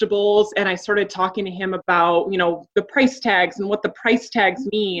vegetables, and I started talking to him about, the price tags and what the price tags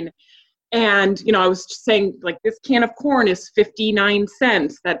mean. And, I was just saying, like, this can of corn is 59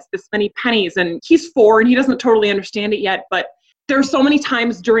 cents. That's this many pennies. And he's 4 and he doesn't totally understand it yet. But there's so many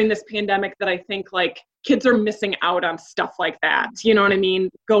times during this pandemic that I think, like, kids are missing out on stuff like that. You know what I mean?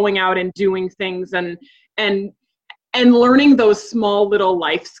 Going out and doing things and learning those small little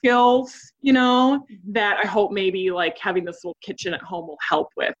life skills, that I hope maybe, like, having this little kitchen at home will help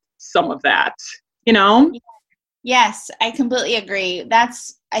with some of that, Yes, I completely agree.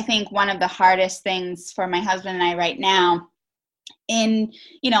 That's, I think, one of the hardest things for my husband and I right now in,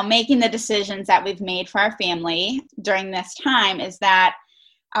 making the decisions that we've made for our family during this time is that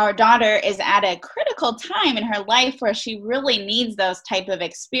our daughter is at a critical time in her life where she really needs those type of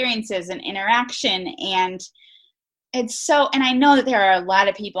experiences and interaction. And and I know that there are a lot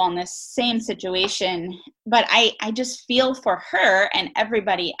of people in this same situation, but I just feel for her and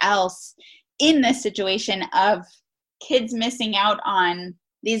everybody else in this situation of kids missing out on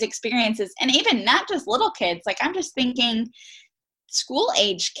these experiences, and even not just little kids, like I'm just thinking school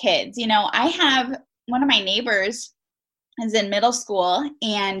age kids. I have one of my neighbors is in middle school,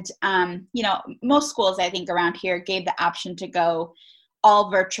 and most schools I think around here gave the option to go all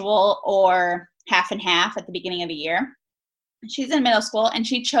virtual or half and half at the beginning of the year. She's in middle school and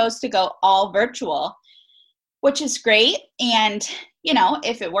she chose to go all virtual, which is great. And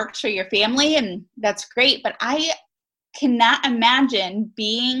if it works for your family, and that's great, but I cannot imagine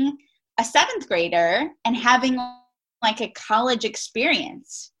being a 7th grader and having like a college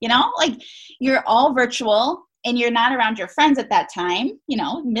experience, like you're all virtual and you're not around your friends at that time,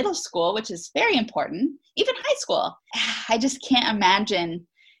 middle school, which is very important, even high school. I just can't imagine,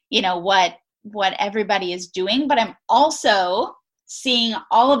 what everybody is doing. But I'm also seeing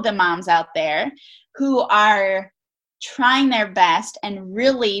all of the moms out there who are trying their best and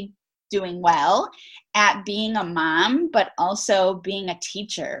really doing well at being a mom, but also being a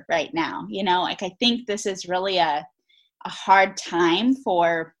teacher right now. Like I think this is really a hard time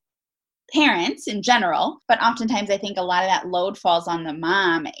for parents in general, but oftentimes I think a lot of that load falls on the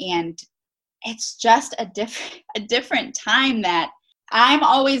mom, and it's just a different time that I'm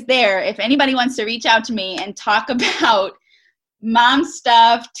always there. If anybody wants to reach out to me and talk about mom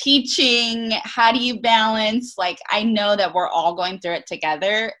stuff, teaching, how do you balance, like I know that we're all going through it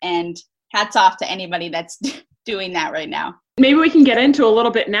together, and hats off to anybody that's doing that right now. Maybe we can get into a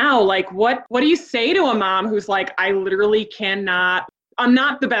little bit now, like what do you say to a mom who's like, I literally cannot, I'm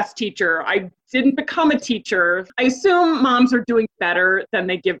not the best teacher. I didn't become a teacher. I assume moms are doing better than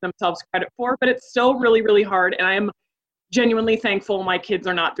they give themselves credit for, but it's still really, really hard. And I am genuinely thankful my kids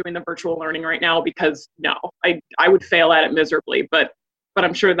are not doing the virtual learning right now, because no, I would fail at it miserably, but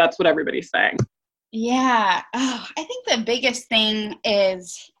I'm sure that's what everybody's saying. Yeah. Oh, I think the biggest thing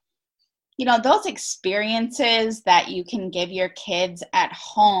is, those experiences that you can give your kids at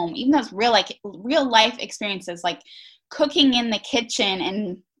home, even those real life experiences, like cooking in the kitchen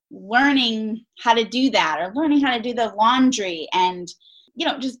and learning how to do that, or learning how to do the laundry, and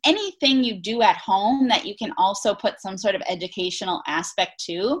just anything you do at home that you can also put some sort of educational aspect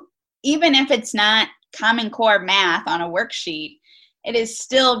to, even if it's not Common Core math on a worksheet, it is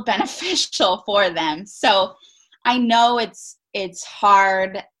still beneficial for them. So I know it's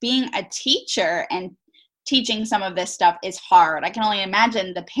hard. Being a teacher and teaching some of this stuff is hard. I can only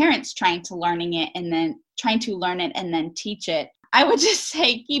imagine the parents trying to learn it and then teach it. I would just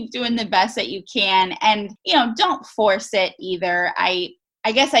say keep doing the best that you can, and don't force it either.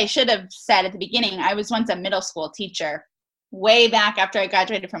 I guess I should have said at the beginning, I was once a middle school teacher way back after I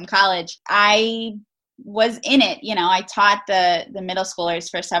graduated from college. I was in it. I taught the middle schoolers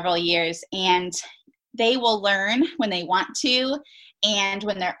for several years, and they will learn when they want to and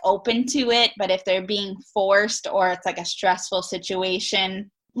when they're open to it. But if they're being forced or it's like a stressful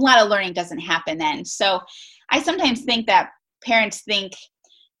situation, a lot of learning doesn't happen then. So I sometimes think that parents think,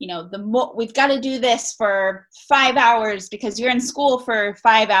 we've got to do this for 5 hours because you're in school for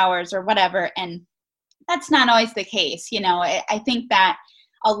 5 hours or whatever. And that's not always the case. I think that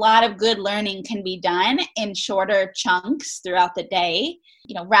a lot of good learning can be done in shorter chunks throughout the day,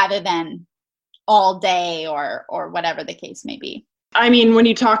 rather than all day or whatever the case may be. I mean, when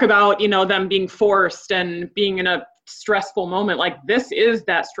you talk about, them being forced and being in a stressful moment, like this is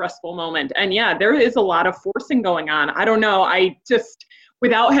that stressful moment. And yeah, there is a lot of forcing going on. I don't know.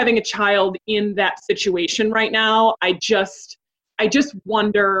 Without having a child in that situation right now, I just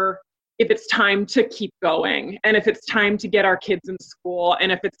wonder if it's time to keep going, and if it's time to get our kids in school,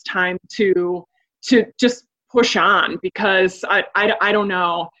 and if it's time to just push on, because I don't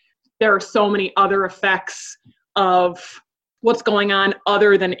know. There are so many other effects of what's going on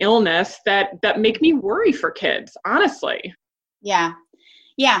other than illness that make me worry for kids, honestly.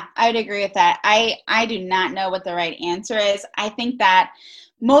 Yeah, I would agree with that. I do not know what the right answer is. I think that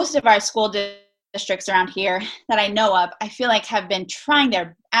most of our school districts around here that I know of, I feel like have been trying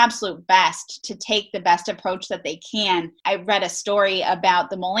their absolute best to take the best approach that they can. I read a story about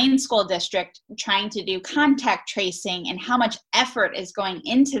the Moline School District trying to do contact tracing and how much effort is going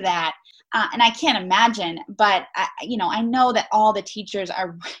into that. And I can't imagine, but I know that all the teachers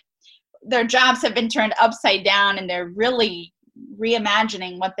their jobs have been turned upside down, and they're really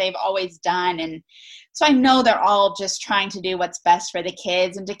reimagining what they've always done. And so I know they're all just trying to do what's best for the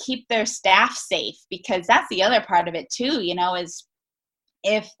kids and to keep their staff safe, because that's the other part of it too, is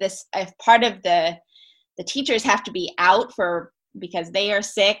if part of the teachers have to be out for because they are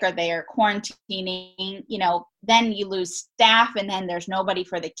sick or they are quarantining, then you lose staff and then there's nobody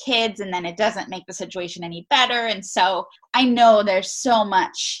for the kids and then it doesn't make the situation any better. And so I know there's so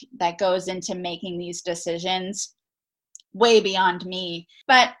much that goes into making these decisions way beyond me,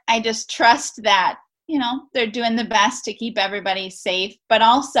 but I just trust that, they're doing the best to keep everybody safe, but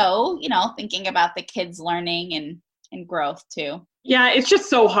also, thinking about the kids' learning and growth too. Yeah, it's just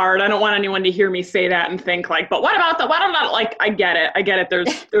so hard. I don't want anyone to hear me say that and think like, but what about, like, I get it.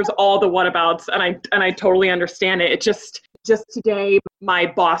 There's all the whatabouts and I totally understand it. It just today, my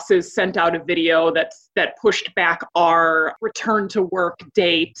bosses sent out a video that pushed back our return to work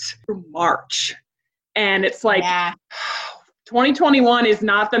date through March. And it's like, 2021 is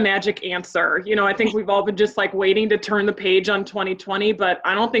not the magic answer. I think we've all been just like waiting to turn the page on 2020, but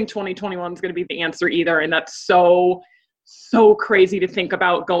I don't think 2021 is going to be the answer either. And that's so crazy to think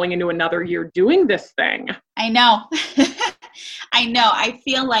about going into another year doing this thing. I know. I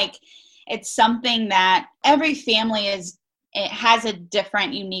feel like it's something that every family it has a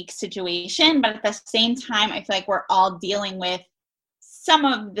different, unique situation, but at the same time, I feel like we're all dealing with some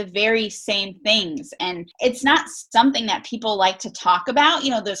of the very same things. And it's not something that people like to talk about,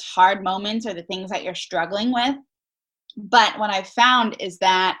 those hard moments or the things that you're struggling with. But what I've found is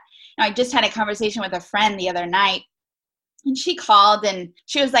that I just had a conversation with a friend the other night, and she called and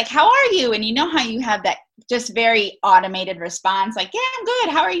she was like, "How are you?" And how you have that just very automated response, like, "Yeah, I'm good.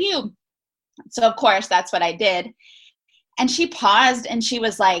 How are you?" So of course, that's what I did. And she paused and she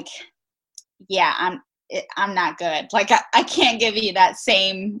was like, "Yeah, I'm not good. Like, I can't give you that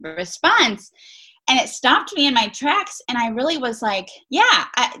same response." And it stopped me in my tracks. And I really was like, yeah,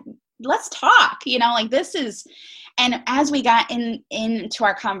 let's talk, like this is, and as we got into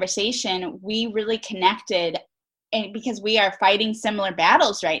our conversation, we really connected. And because we are fighting similar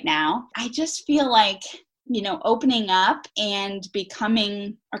battles right now, I just feel like, opening up and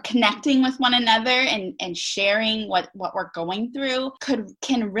becoming or connecting with one another and sharing what we're going through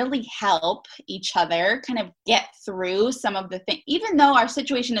can really help each other kind of get through some of the things. Even though our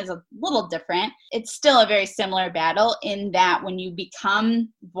situation is a little different, it's still a very similar battle in that when you become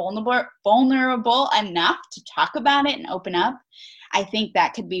vulnerable enough to talk about it and open up, I think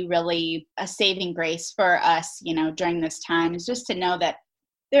that could be really a saving grace for us, during this time, is just to know that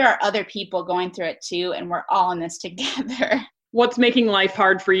there are other people going through it too, and we're all in this together. What's making life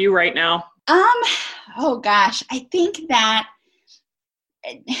hard for you right now? Oh gosh, I think that,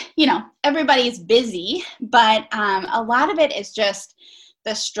 everybody's busy, but a lot of it is just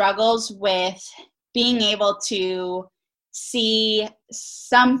the struggles with being able to see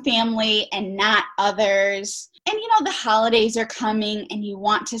some family and not others. And, the holidays are coming and you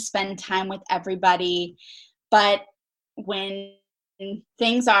want to spend time with everybody, but when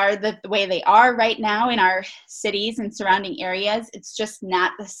things are the way they are right now in our cities and surrounding areas, it's just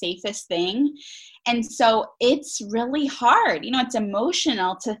not the safest thing. And so it's really hard. It's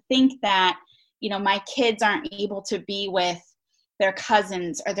emotional to think that, my kids aren't able to be with their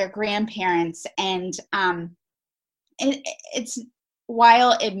cousins or their grandparents. And it's,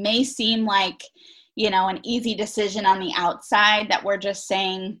 while it may seem like, an easy decision on the outside, that we're just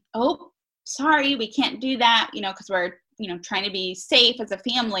saying, "Oh, sorry, we can't do that," because we're, trying to be safe as a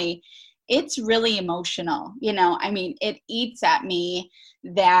family. It's really emotional. It eats at me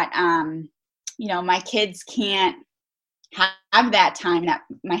that, my kids can't have that time, that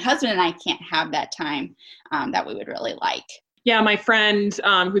my husband and I can't have that time that we would really like. Yeah, my friend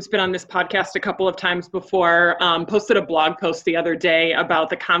who's been on this podcast a couple of times before posted a blog post the other day about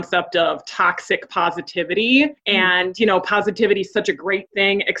the concept of toxic positivity. And, positivity is such a great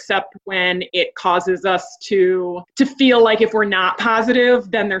thing, except when it causes us to feel like if we're not positive,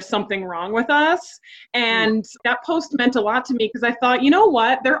 then there's something wrong with us. And that post meant a lot to me because I thought, you know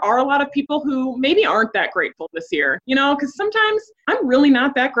what, there are a lot of people who maybe aren't that grateful this year, because sometimes I'm really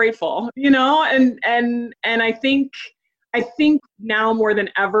not that grateful, and I think now more than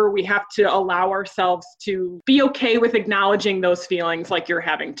ever, we have to allow ourselves to be okay with acknowledging those feelings like you're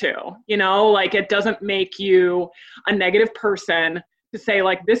having too. Like it doesn't make you a negative person to say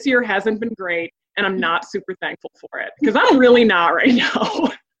like, this year hasn't been great and I'm not super thankful for it, because I'm really not right now.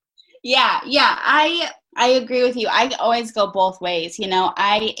 Yeah. I agree with you. I always go both ways.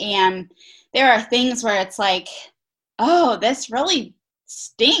 There are things where it's like, oh, this really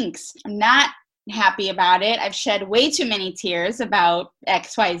stinks. I'm not happy about it. I've shed way too many tears about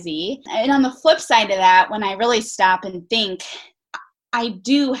XYZ. And on the flip side of that, when I really stop and think, I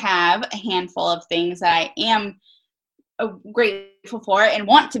do have a handful of things that I am grateful for and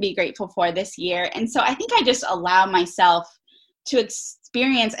want to be grateful for this year. And so I think I just allow myself to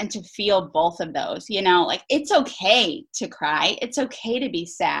experience and to feel both of those, like it's okay to cry. It's okay to be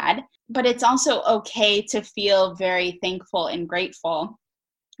sad, but it's also okay to feel very thankful and grateful,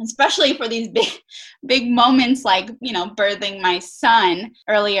 especially for these big moments like, birthing my son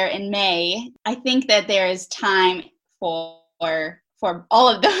earlier in May. I think that there is time for all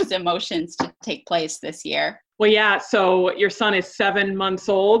of those emotions to take place this year. Well, yeah. So your son is 7 months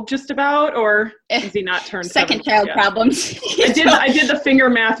old, just about, or is he not turned second child yet? Problems? I did the finger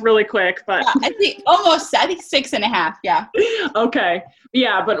math really quick, but yeah, I think 6.5. Yeah. Okay.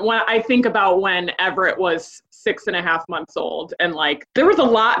 Yeah, but when I think about when Everett was 6.5 months old, and like there was a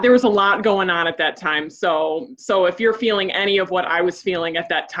lot going on at that time. So if you're feeling any of what I was feeling at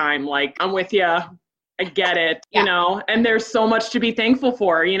that time, like I'm with you. I get it, yeah. And there's so much to be thankful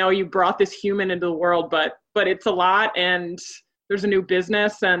for. You brought this human into the world, but it's a lot, and there's a new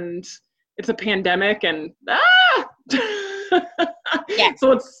business, and it's a pandemic, and yeah.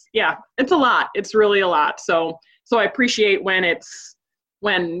 So it's a lot. It's really a lot. So I appreciate when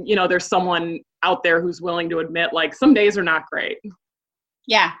there's someone out there who's willing to admit, like, some days are not great.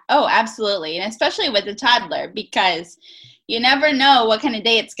 Yeah. Oh, absolutely. And especially with a toddler, because you never know what kind of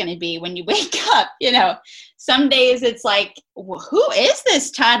day it's going to be when you wake up. Some days it's like, who is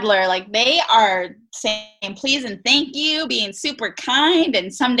this toddler? Like, they are saying please and thank you, being super kind.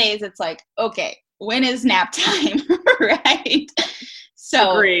 And some days it's like, okay, when is nap time? Right?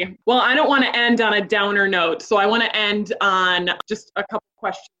 So agree. Well, I don't want to end on a downer note, so I want to end on just a couple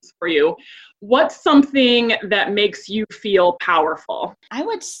questions for you. What's something that makes you feel powerful? I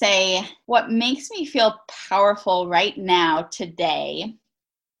would say what makes me feel powerful right now, today,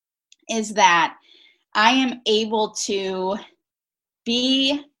 is that I am able to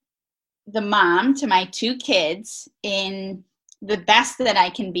be the mom to my 2 kids in the best that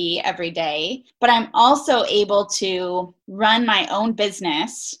I can be every day, but I'm also able to run my own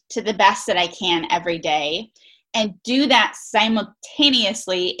business to the best that I can every day, and do that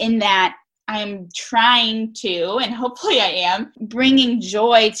simultaneously, in that I'm trying to, and hopefully I am, bringing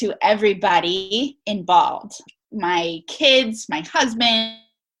joy to everybody involved. My kids, my husband,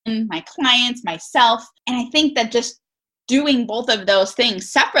 my clients, myself. And I think that just doing both of those things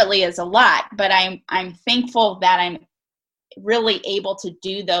separately is a lot, but I'm thankful that I'm really able to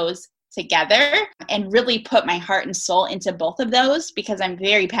do those together and really put my heart and soul into both of those, because I'm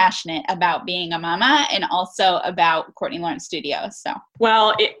very passionate about being a mama and also about Courtney Lawrence Studios. So,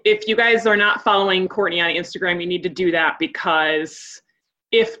 well, if you guys are not following Courtney on Instagram, you need to do that, because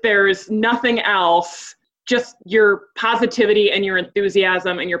if there's nothing else, just your positivity and your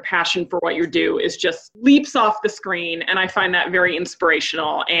enthusiasm and your passion for what you do is just leaps off the screen. And I find that very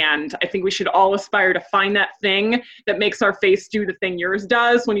inspirational. And I think we should all aspire to find that thing that makes our face do the thing yours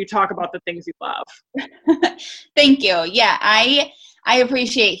does when you talk about the things you love. Thank you. Yeah, I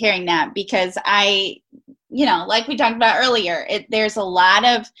appreciate hearing that, because like we talked about earlier, there's a lot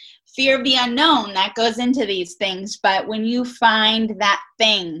of fear of the unknown that goes into these things. But when you find that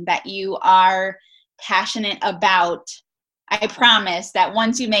thing that you are passionate about, I promise that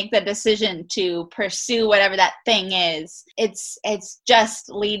once you make the decision to pursue whatever that thing is, it's just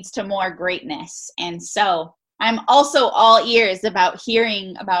leads to more greatness. And so I'm also all ears about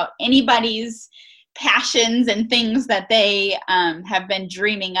hearing about anybody's passions and things that they have been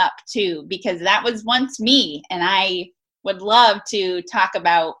dreaming up too, because that was once me, and I would love to talk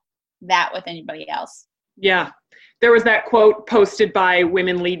about that with anybody else. Yeah. There was that quote posted by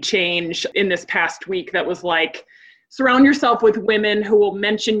Women Lead Change in this past week that was like, surround yourself with women who will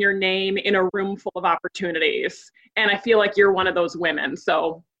mention your name in a room full of opportunities. And I feel like you're one of those women.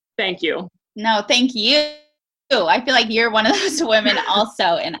 So thank you. No, thank you. I feel like you're one of those women also.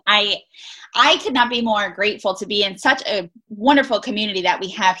 And I could not be more grateful to be in such a wonderful community that we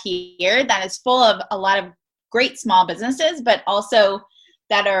have here, that is full of a lot of great small businesses, but also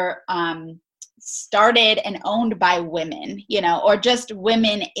that are started and owned by women, or just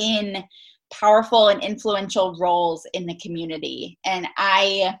women in powerful and influential roles in the community. And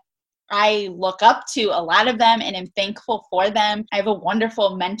I look up to a lot of them and am thankful for them. I have a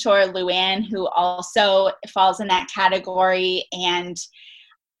wonderful mentor, Luann, who also falls in that category. And,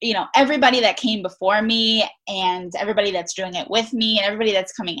 everybody that came before me, and everybody that's doing it with me, and everybody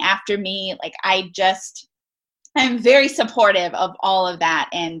that's coming after me, like, I'm very supportive of all of that,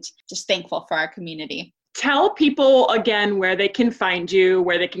 and just thankful for our community. Tell people again where they can find you,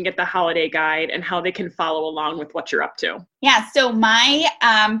 where they can get the holiday guide, and how they can follow along with what you're up to. Yeah, so my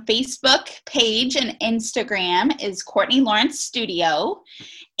Facebook page and Instagram is Courtney Lawrence Studio,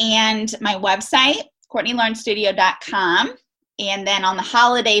 and my website, CourtneyLawrenceStudio.com. And then on the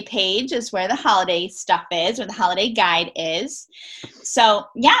holiday page is where the holiday stuff is, or the holiday guide is. So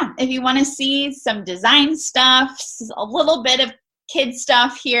yeah, if you want to see some design stuff, a little bit of kid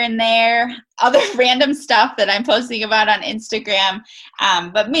stuff here and there, other random stuff that I'm posting about on Instagram.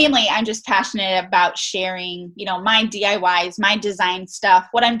 But mainly I'm just passionate about sharing, my DIYs, my design stuff,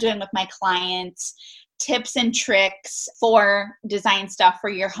 what I'm doing with my clients, tips and tricks for design stuff for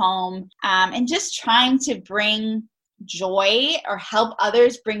your home, and just trying to bring joy or help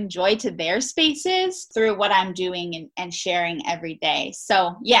others bring joy to their spaces through what I'm doing and sharing every day.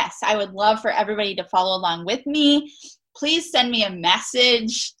 So yes, I would love for everybody to follow along with me. Please send me a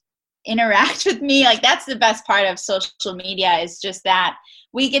message, interact with me. Like, that's the best part of social media, is just that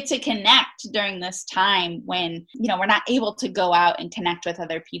we get to connect during this time when, we're not able to go out and connect with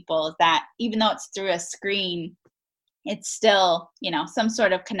other people, that even though it's through a screen, it's still, some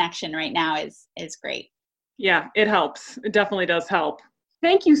sort of connection right now is great. Yeah, it helps. It definitely does help.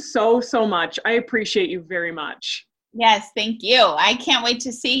 Thank you so much. I appreciate you very much. Yes, thank you. I can't wait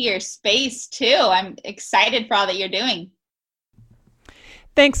to see your space too. I'm excited for all that you're doing.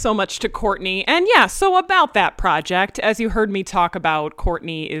 Thanks so much to Courtney. And yeah, so about that project, as you heard me talk about,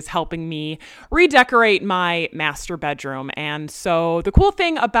 Courtney is helping me redecorate my master bedroom. And so the cool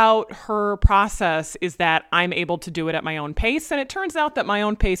thing about her process is that I'm able to do it at my own pace. And it turns out that my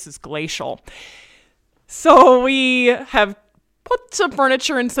own pace is glacial. So we have put some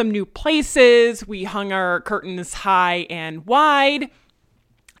furniture in some new places. We hung our curtains high and wide.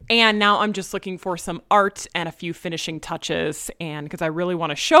 And now I'm just looking for some art and a few finishing touches, and because I really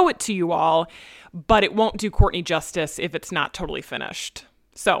want to show it to you all, but it won't do Courtney justice if it's not totally finished.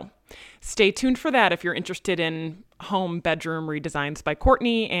 So stay tuned for that if you're interested in home bedroom redesigns by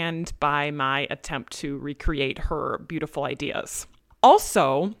Courtney and by my attempt to recreate her beautiful ideas.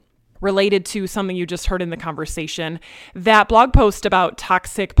 Also, related to something you just heard in the conversation, that blog post about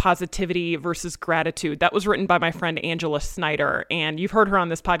toxic positivity versus gratitude, that was written by my friend Angela Snyder, and you've heard her on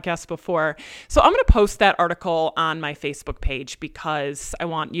this podcast before. So I'm going to post that article on my Facebook page because I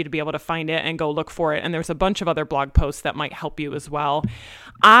want you to be able to find it and go look for it. And there's a bunch of other blog posts that might help you as well.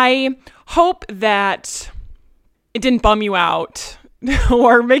 I hope that it didn't bum you out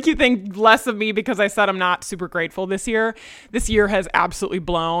or make you think less of me because I said I'm not super grateful this year. This year has absolutely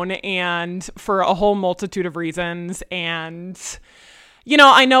blown, and for a whole multitude of reasons. And,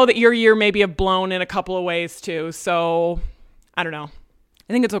 I know that your year maybe have blown in a couple of ways too. So I don't know.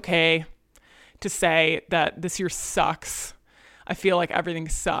 I think it's okay to say that this year sucks. I feel like everything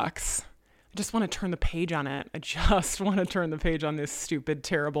sucks. I just want to turn the page on it. I just want to turn the page on this stupid,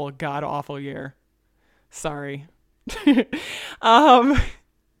 terrible, god-awful year. Sorry.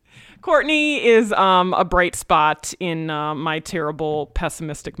 Courtney is a bright spot in my terrible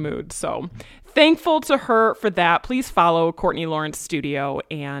pessimistic mood. So thankful to her for that. Please follow Courtney Lawrence Studio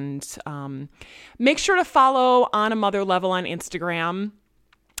and make sure to follow On a Mother Level on Instagram.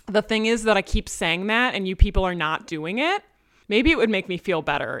 The thing is that I keep saying that and you people are not doing it. Maybe it would make me feel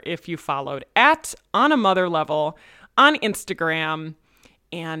better if you followed at On a Mother Level on Instagram,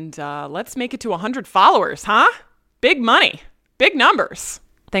 and let's make it to 100 followers, huh? Big money, big numbers.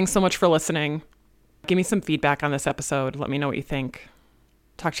 Thanks so much for listening. Give me some feedback on this episode. Let me know what you think.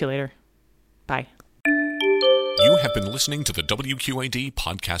 Talk to you later. Bye. You have been listening to the WQAD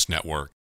Podcast Network.